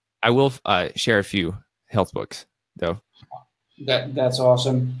share a few health books though. That's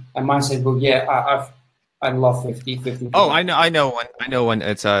awesome. A mindset book, yeah, I love 50. Oh, I know one.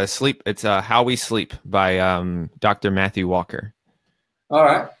 It's sleep. It's How We Sleep by Dr. Matthew Walker. All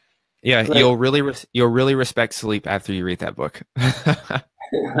right. Yeah, great. You'll really respect sleep after you read that book.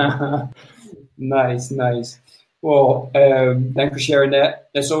 Nice. Well, thanks for sharing that.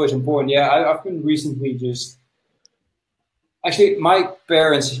 That's always important. Yeah, I've been recently actually, my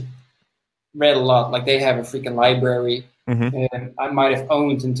parents read a lot. Like, they have a freaking library, and I might have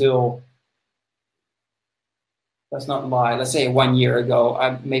owned until, let's not lie, let's say 1 year ago,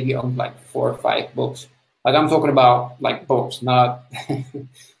 I maybe owned like 4 or 5 books. Like, I'm talking about like books, not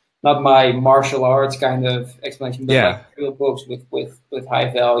not my martial arts kind of explanation, but like real books with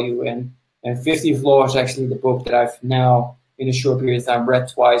high value. And 50th Law is actually the book that I've now, in a short period of time, read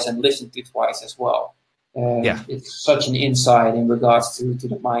twice and listened to twice as well. It's such an insight in regards to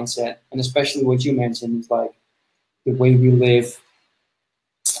the mindset, and especially what you mentioned is like the way we live.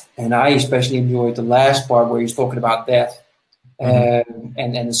 And I especially enjoyed the last part where he's talking about death.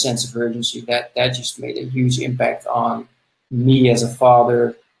 And the sense of urgency that just made a huge impact on me as a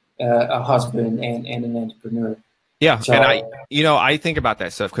father, a husband, and an entrepreneur. Yeah, So, and I think about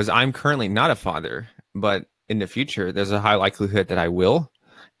that stuff because I'm currently not a father, but in the future, there's a high likelihood that I will.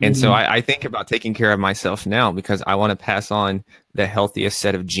 And so mhm, I think about taking care of myself now because I want to pass on the healthiest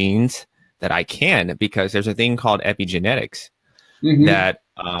set of genes that I can, because there's a thing called epigenetics mhm. that,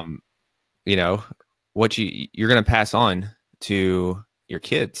 you know, what you're going to pass on to your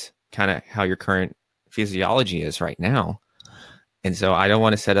kids, kind of how your current physiology is right now. And so I don't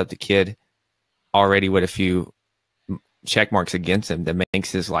want to set up the kid already with a few check marks against him that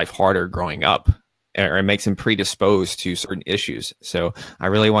makes his life harder growing up, or it makes him predisposed to certain issues. So I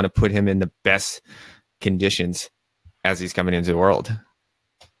really want to put him in the best conditions as he's coming into the world.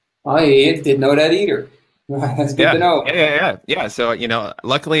 I didn't know that either. That's good to Yeah, know. yeah. So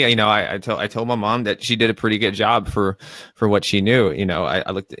luckily, I told my mom that she did a pretty good job for what she knew.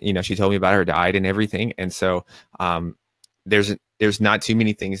 I looked, she told me about her diet and everything, and so um, there's not too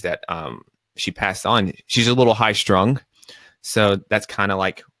many things that she passed on. She's a little high strung, so that's kind of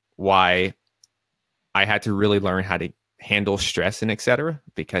like why I had to really learn how to handle stress and etc.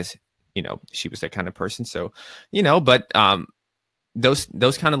 because she was that kind of person. So but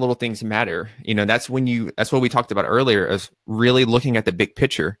those kind of little things matter. That's what we talked about earlier, is really looking at the big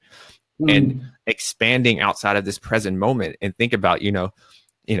picture and Mm. expanding outside of this present moment, and think about you're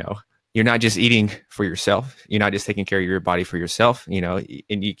not just eating for yourself, you're not just taking care of your body for yourself,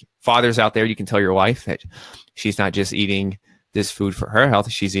 and fathers out there, you can tell your wife that she's not just eating this food for her health,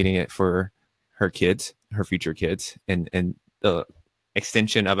 she's eating it for her kids, her future kids, and the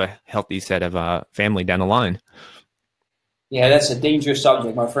extension of a healthy set of family down the line. Yeah, that's a dangerous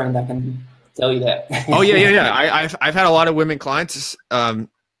subject, my friend. I can tell you that. Oh yeah. I've had a lot of women clients,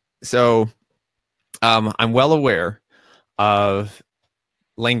 so I'm well aware of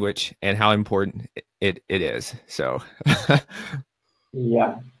language and how important it is. So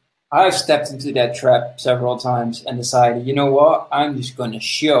Yeah. I've stepped into that trap several times and decided, you know what? I'm just going to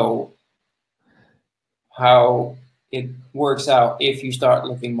show how it works out if you start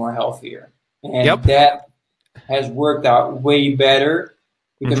looking more healthier. And yep. that has worked out way better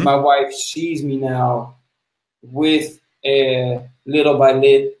because Hmm. my wife sees me now with a little by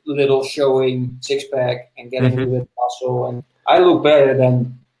little showing six pack and getting a Hmm. little bit of muscle, and I look better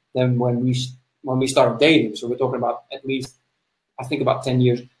than when we started dating. So we're talking about at least, I think, about 10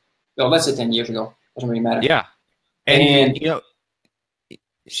 years. No, let's say 10 years ago. Doesn't really matter. Yeah, and And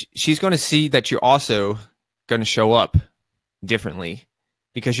she's going to see that you're also going to show up differently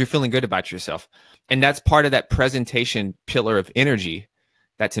because you're feeling good about yourself, and that's part of that presentation pillar of energy.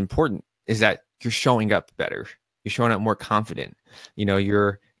 That's important, is that you're showing up better, you're showing up more confident,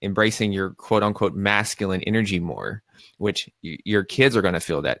 you're embracing your quote unquote masculine energy more, which your kids are going to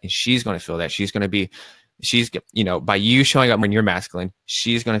feel that, and she's going to feel that. She's by you showing up when you're masculine,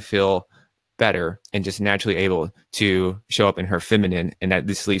 she's going to feel better and just naturally able to show up in her feminine, and that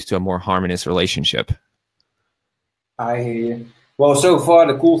this leads to a more harmonious relationship. I hear you. Well, so far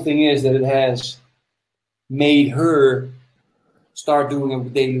the cool thing is that it has made her start doing a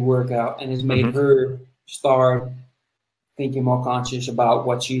daily workout, and has made Hmm. her start thinking more conscious about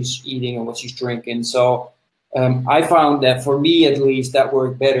what she's eating and what she's drinking. So I found that for me, at least, that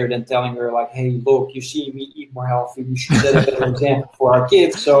worked better than telling her like, "Hey, look, you see me eat more healthy. You should set a better example for our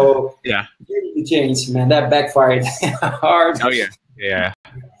kids." So Yeah. you need to change, man. That backfired hard. Oh yeah. Yeah.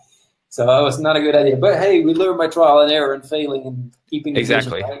 So that was not a good idea. But hey, we learn by trial and error and failing and keeping the vision,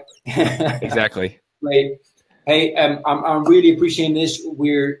 Exactly. right? Exactly. Great. Hey, I'm really appreciating this.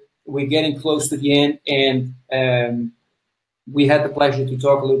 We're getting close to the end, and we had the pleasure to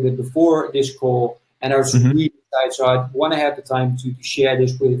talk a little bit before this call, and I was Hmm. really excited. So I want to have the time to share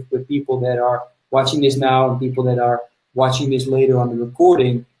this with people that are watching this now and people that are watching this later on the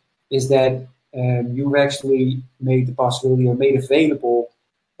recording, is that you've actually made the possibility, or made available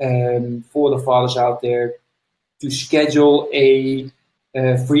for the fathers out there, to schedule a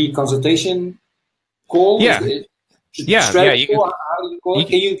free consultation call. Yeah. Yeah. Strategy call? How do you call You it?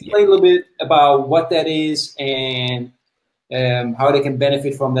 can, Can you explain a little bit about what that is, and how they can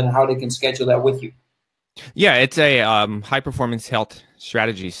benefit from that, and how they can schedule that with you? yeah, it's a high performance health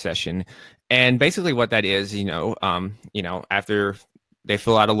strategy session, and basically what that is, after they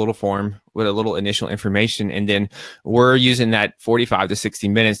fill out a little form with a little initial information, and then we're using that 45 to 60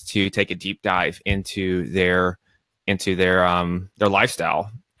 minutes to take a deep dive into their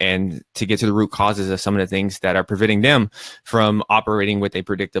lifestyle, and to get to the root causes of some of the things that are preventing them from operating with a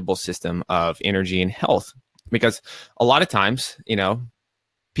predictable system of energy and health. Because a lot of times,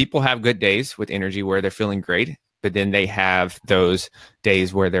 people have good days with energy where they're feeling great, but then they have those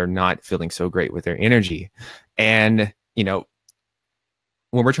days where they're not feeling so great with their energy. And,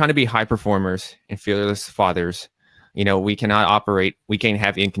 when we're trying to be high performers and fearless fathers, we cannot operate, we can't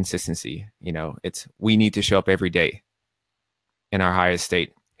have inconsistency. We need to show up every day in our highest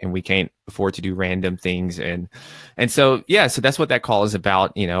state, and we can't afford to do random things. And so, yeah, so that's what that call is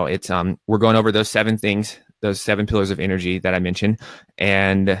about. It's, we're going over those 7 things, those 7 pillars of energy that I mentioned,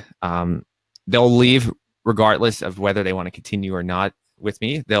 and they'll leave regardless of whether they want to continue or not with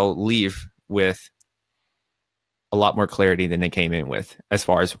me. They'll leave with a lot more clarity than they came in with as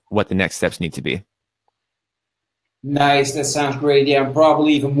far as what the next steps need to be. Nice, that sounds great. Yeah, and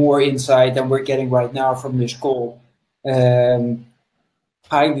probably even more insight than we're getting right now from this call.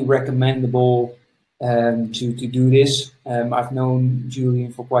 Highly recommendable to do this. I've known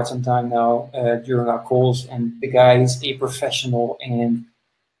Julian for quite some time now during our calls, and the guy is a professional, and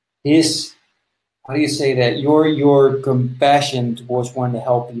his, how do you say that, your compassion towards wanting to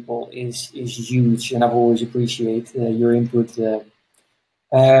help people is huge, and I've always appreciated your input.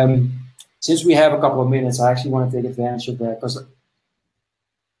 Since we have a couple of minutes, I actually want to take advantage of that, because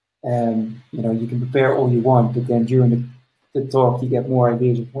you can prepare all you want, but then during the talk you get more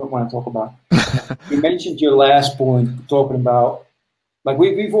ideas of what you want to talk about. You mentioned your last point, talking about, like,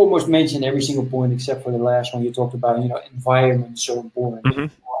 we've almost mentioned every single point except for the last one. You talked about, environment is so important.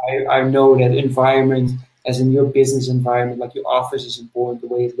 Mm-hmm. I know that environment, as in your business environment, like your office, is important, the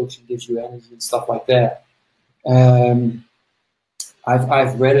way it looks and gives you energy and stuff like that.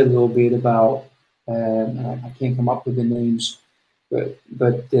 I've read a little bit about, I can't come up with the names, but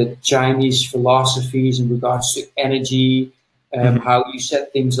the Chinese philosophies in regards to energy, how you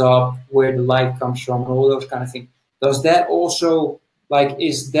set things up, where the light comes from, and all those kind of things. Does that also, like,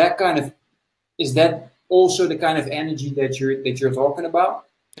 is that also the kind of energy that you're talking about?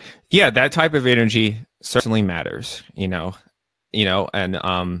 Yeah, that type of energy certainly matters, and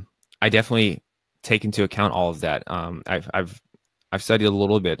I definitely take into account all of that. I've studied a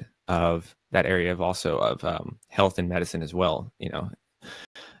little bit of that area of health and medicine as well,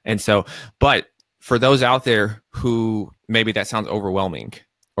 and so, but for those out there who maybe that sounds overwhelming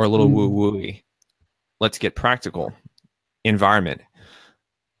or a little woo-wooey, let's get practical. Environment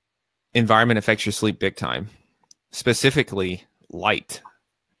affects your sleep big time, specifically light.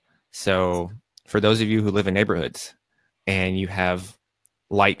 So for those of you who live in neighborhoods and you have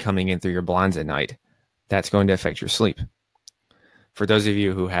light coming in through your blinds at night, that's going to affect your sleep. For those of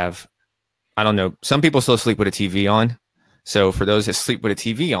you who have, I don't know, some people still sleep with a TV on. So for those that sleep with a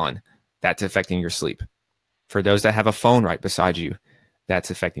TV on, that's affecting your sleep. For those that have a phone right beside you, that's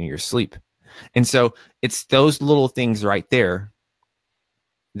affecting your sleep. And so it's those little things right there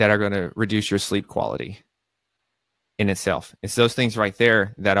that are going to reduce your sleep quality in itself. It's those things right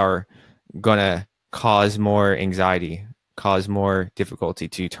there that are going to cause more anxiety, cause more difficulty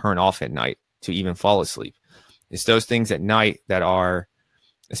to turn off at night, to even fall asleep. It's those things at night that are,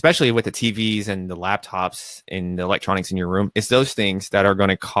 especially with the TVs and the laptops and the electronics in your room, it's those things that are going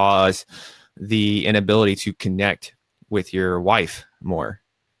to cause the inability to connect with your wife more.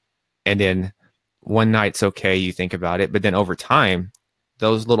 And then one night's okay, you think about it, but then over time,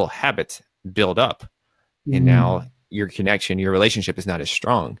 those little habits build up. And now your connection, your relationship is not as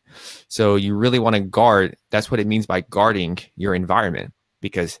strong. So you really want to guard. That's what it means by guarding your environment,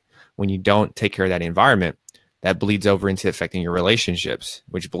 because when you don't take care of that environment, that bleeds over into affecting your relationships,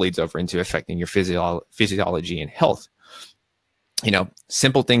 which bleeds over into affecting your physiology and health.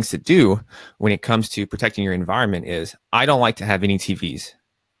 Simple things to do when it comes to protecting your environment is, I don't like to have any TVs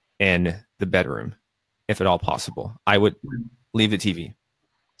in the bedroom, if at all possible. I would leave the TV.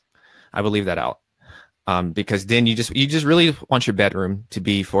 I would leave that out. Because then you just really want your bedroom to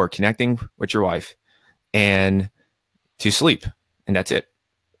be for connecting with your wife and to sleep, and that's it.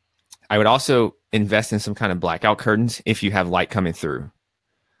 I would also invest in some kind of blackout curtains if you have light coming through.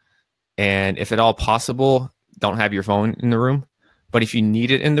 And if at all possible, don't have your phone in the room. But if you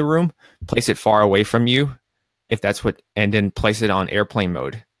need it in the room, place it far away from you, and then place it on airplane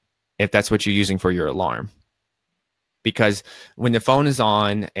mode if that's what you're using for your alarm. Because when the phone is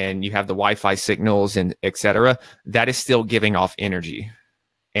on and you have the Wi-Fi signals and etc., that is still giving off energy,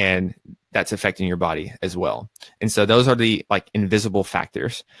 and that's affecting your body as well. And so those are the invisible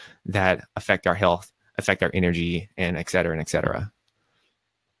factors that affect our health, affect our energy, and et cetera, and et cetera.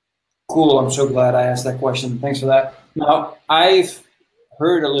 Cool. I'm so glad I asked that question. Thanks for that. Now, I've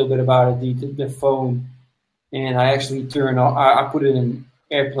heard a little bit about it, the phone, and I actually I put it in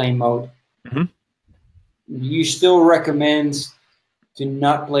airplane mode. Mm-hmm. You still recommend to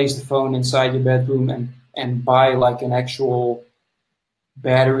not place the phone inside your bedroom and buy like an actual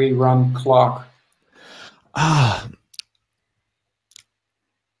battery run clock? I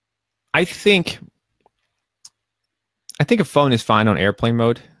think a phone is fine on airplane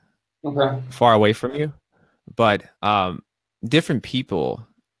mode, okay, far away from you. but different people.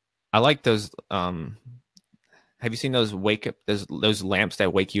 I like those. Have you seen those those lamps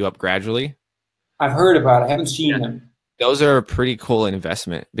that wake you up gradually? I've heard about it. I haven't seen them. Those are a pretty cool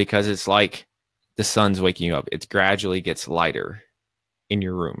investment because it's like the sun's waking you up. It gradually gets lighter in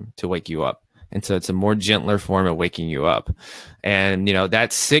your room to wake you up. And so it's a more gentler form of waking you up. And, you know,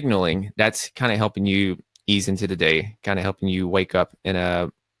 that's signaling, that's kind of helping you ease into the day, kind of helping you wake up in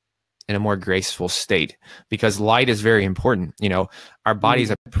a more graceful state, because light is very important. You know, our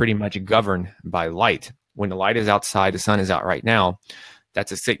bodies are pretty much governed by light. When the light is outside, the sun is out right now,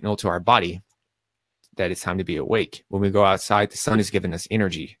 that's a signal to our body that it's time to be awake. When we go outside, the sun is giving us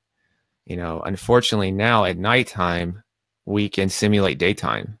energy. You know, unfortunately now at nighttime, we can simulate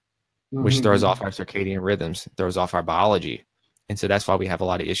daytime, which throws off our circadian rhythms, throws off our biology. And so that's why we have a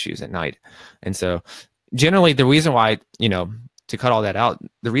lot of issues at night. And so generally the reason why, you know, to cut all that out,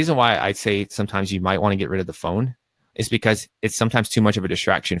 the reason why I say sometimes you might want to get rid of the phone is because it's sometimes too much of a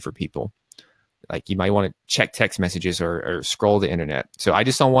distraction for people. Like you might want to check text messages or scroll the internet. So I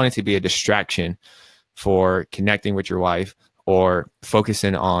just don't want it to be a distraction for connecting with your wife or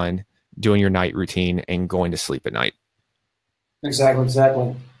focusing on doing your night routine and going to sleep at night.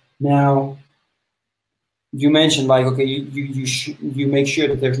 Exactly. Now, you mentioned like, okay, you make sure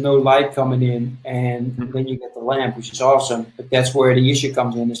that there's no light coming in, and then you get the lamp, which is awesome. But that's where the issue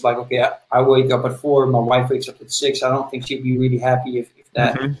comes in. It's like, okay, I wake up at 4, my wife wakes up at 6. I don't think she'd be really happy if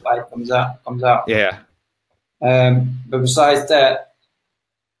that light comes out. Yeah. But besides that,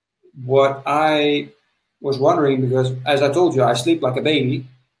 what I was wondering, because as I told you, I sleep like a baby.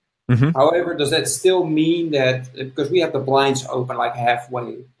 However, does that still mean that, because we have the blinds open like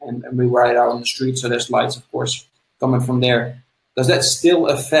halfway and we ride out on the street, so there's lights, of course, coming from there. Does that still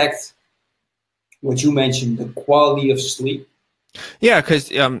affect what you mentioned, the quality of sleep? Yeah,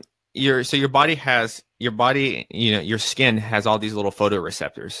 because your body, you know, your skin has all these little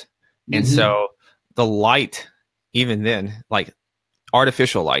photoreceptors. And so the light, even then, like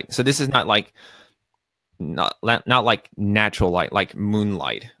artificial light. So this is not like not like natural light, like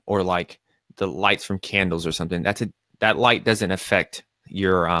moonlight or like the lights from candles or something. That light doesn't affect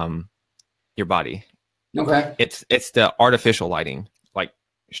your body. Okay. It's the artificial lighting, like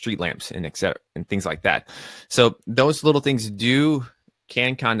street lamps and and things like that. So those little things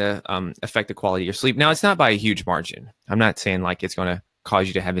can kind of affect the quality of your sleep. Now, it's not by a huge margin. I'm not saying like it's going to cause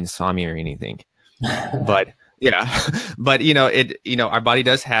you to have insomnia or anything, but yeah, but you know, our body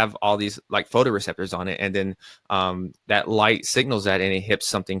does have all these like photoreceptors on it, and then that light signals that, and it hits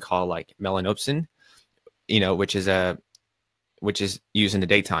something called like melanopsin, you know, which is used in the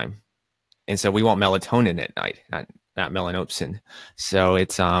daytime, and so we want melatonin at night, not melanopsin. So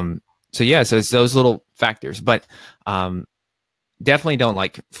it's so it's those little factors, but definitely don't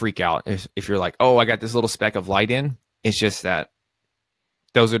like freak out if you're like, oh, I got this little speck of light in. It's just that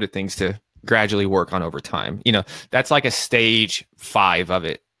those are the things to gradually work on over time. You know, that's like a stage 5 of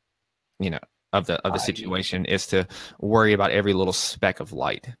it, you know, of the situation, is to worry about every little speck of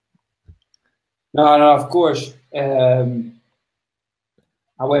light. No, of course.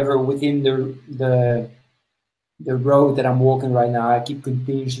 However, within the road that I'm walking right now, I keep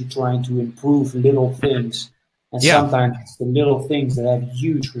continuously trying to improve little things. And sometimes it's the little things that have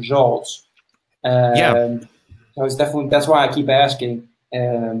huge results. So it's definitely, that's why I keep asking.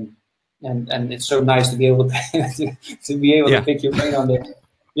 And it's so nice to be able to to pick your brain on there,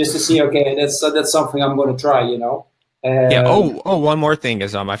 just to see, okay, that's something I'm going to try, you know. One more thing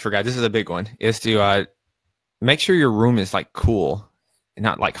is I forgot, this is a big one, is to make sure your room is like cool and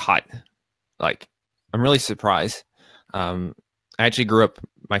not like hot. Like, I'm really surprised. I actually grew up,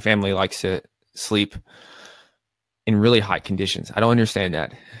 my family likes to sleep in really hot conditions. I don't understand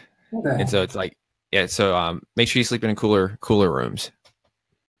that. Okay. And so it's like, make sure you sleep in cooler rooms.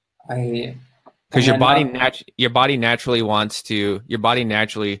 Because your body naturally your body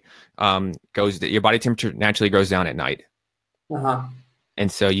temperature naturally goes down at night.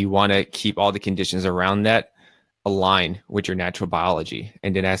 And so you want to keep all the conditions around that align with your natural biology.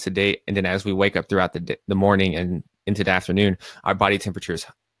 And then as we wake up throughout the morning and into the afternoon, our body temperature is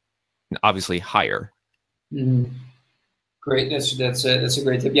obviously higher. Great, that's a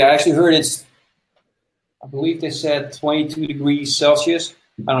great tip. Yeah, I actually heard I believe they said 22 degrees Celsius.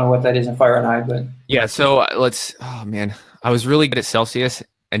 I don't know what that is in Fahrenheit, but yeah. So I was really good at Celsius,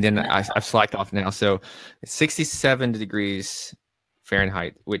 and then I've slacked off now. So it's 67 degrees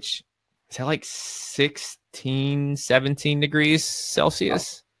Fahrenheit, which is that like 16, 17 degrees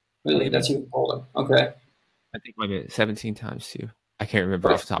Celsius? Oh, really? That's even colder. Okay. I think maybe 17 times 2. I can't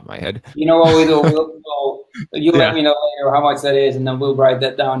remember off the top of my head. You know what we do? You'll let me know later how much that is, and then we'll write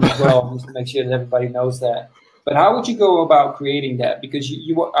that down as well, just to make sure that everybody knows that. But how would you go about creating that? Because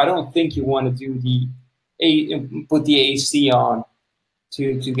I don't think you want to do put the AC on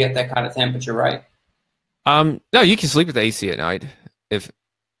to get that kind of temperature, right? No, you can sleep with the AC at night if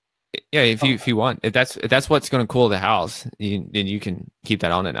you want. If that's what's going to cool the house, then you can keep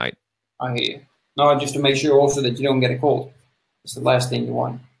that on at night. I hear you. No, just to make sure also that you don't get a cold. It's the last thing you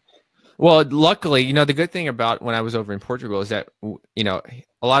want. Well, luckily, the good thing about when I was over in Portugal is that,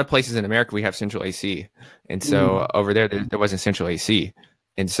 a lot of places in America, we have central AC. And so over there wasn't central AC.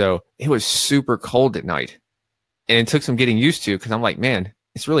 And so it was super cold at night. And it took some getting used to because I'm like, man,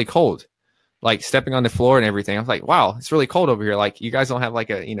 it's really cold. Like stepping on the floor and everything. I was like, wow, it's really cold over here. Like you guys don't have like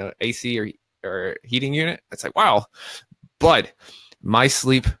a, AC or heating unit. It's like, wow. But my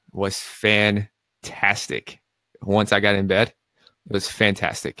sleep was fantastic. Once I got in bed, it was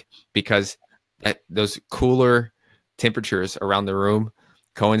fantastic because those cooler temperatures around the room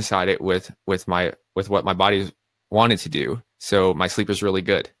coincided with what my body wanted to do. So my sleep was really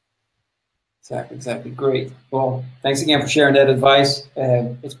good. Exactly. Great. Well, thanks again for sharing that advice.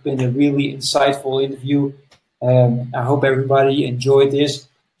 It's been a really insightful interview. I hope everybody enjoyed this.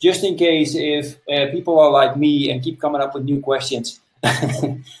 Just in case if people are like me and keep coming up with new questions,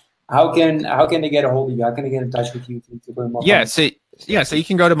 how can they get a hold of you? How can they get in touch with you to learn more? So you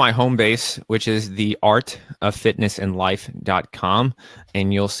can go to my home base, which is theartoffitnessandlife.com,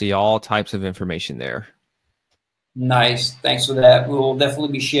 and you'll see all types of information there. Nice. Thanks for that. We will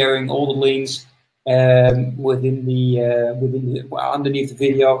definitely be sharing all the links underneath the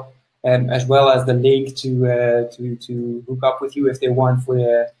video, as well as the link to hook up with you if they want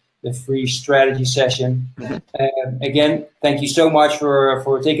for the free strategy session. Again, thank you so much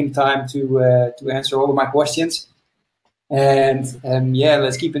for taking the time to answer all of my questions. And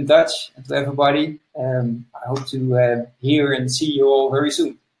let's keep in touch. And to everybody, I hope to hear and see you all very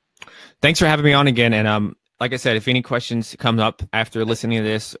soon. Thanks for having me on again. And like I said, if any questions come up after listening to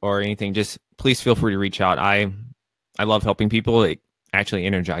this or anything, just please feel free to reach out. I love helping people. It actually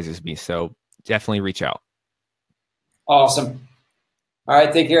energizes me. So definitely reach out. Awesome. All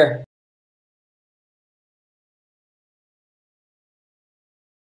right. Take care.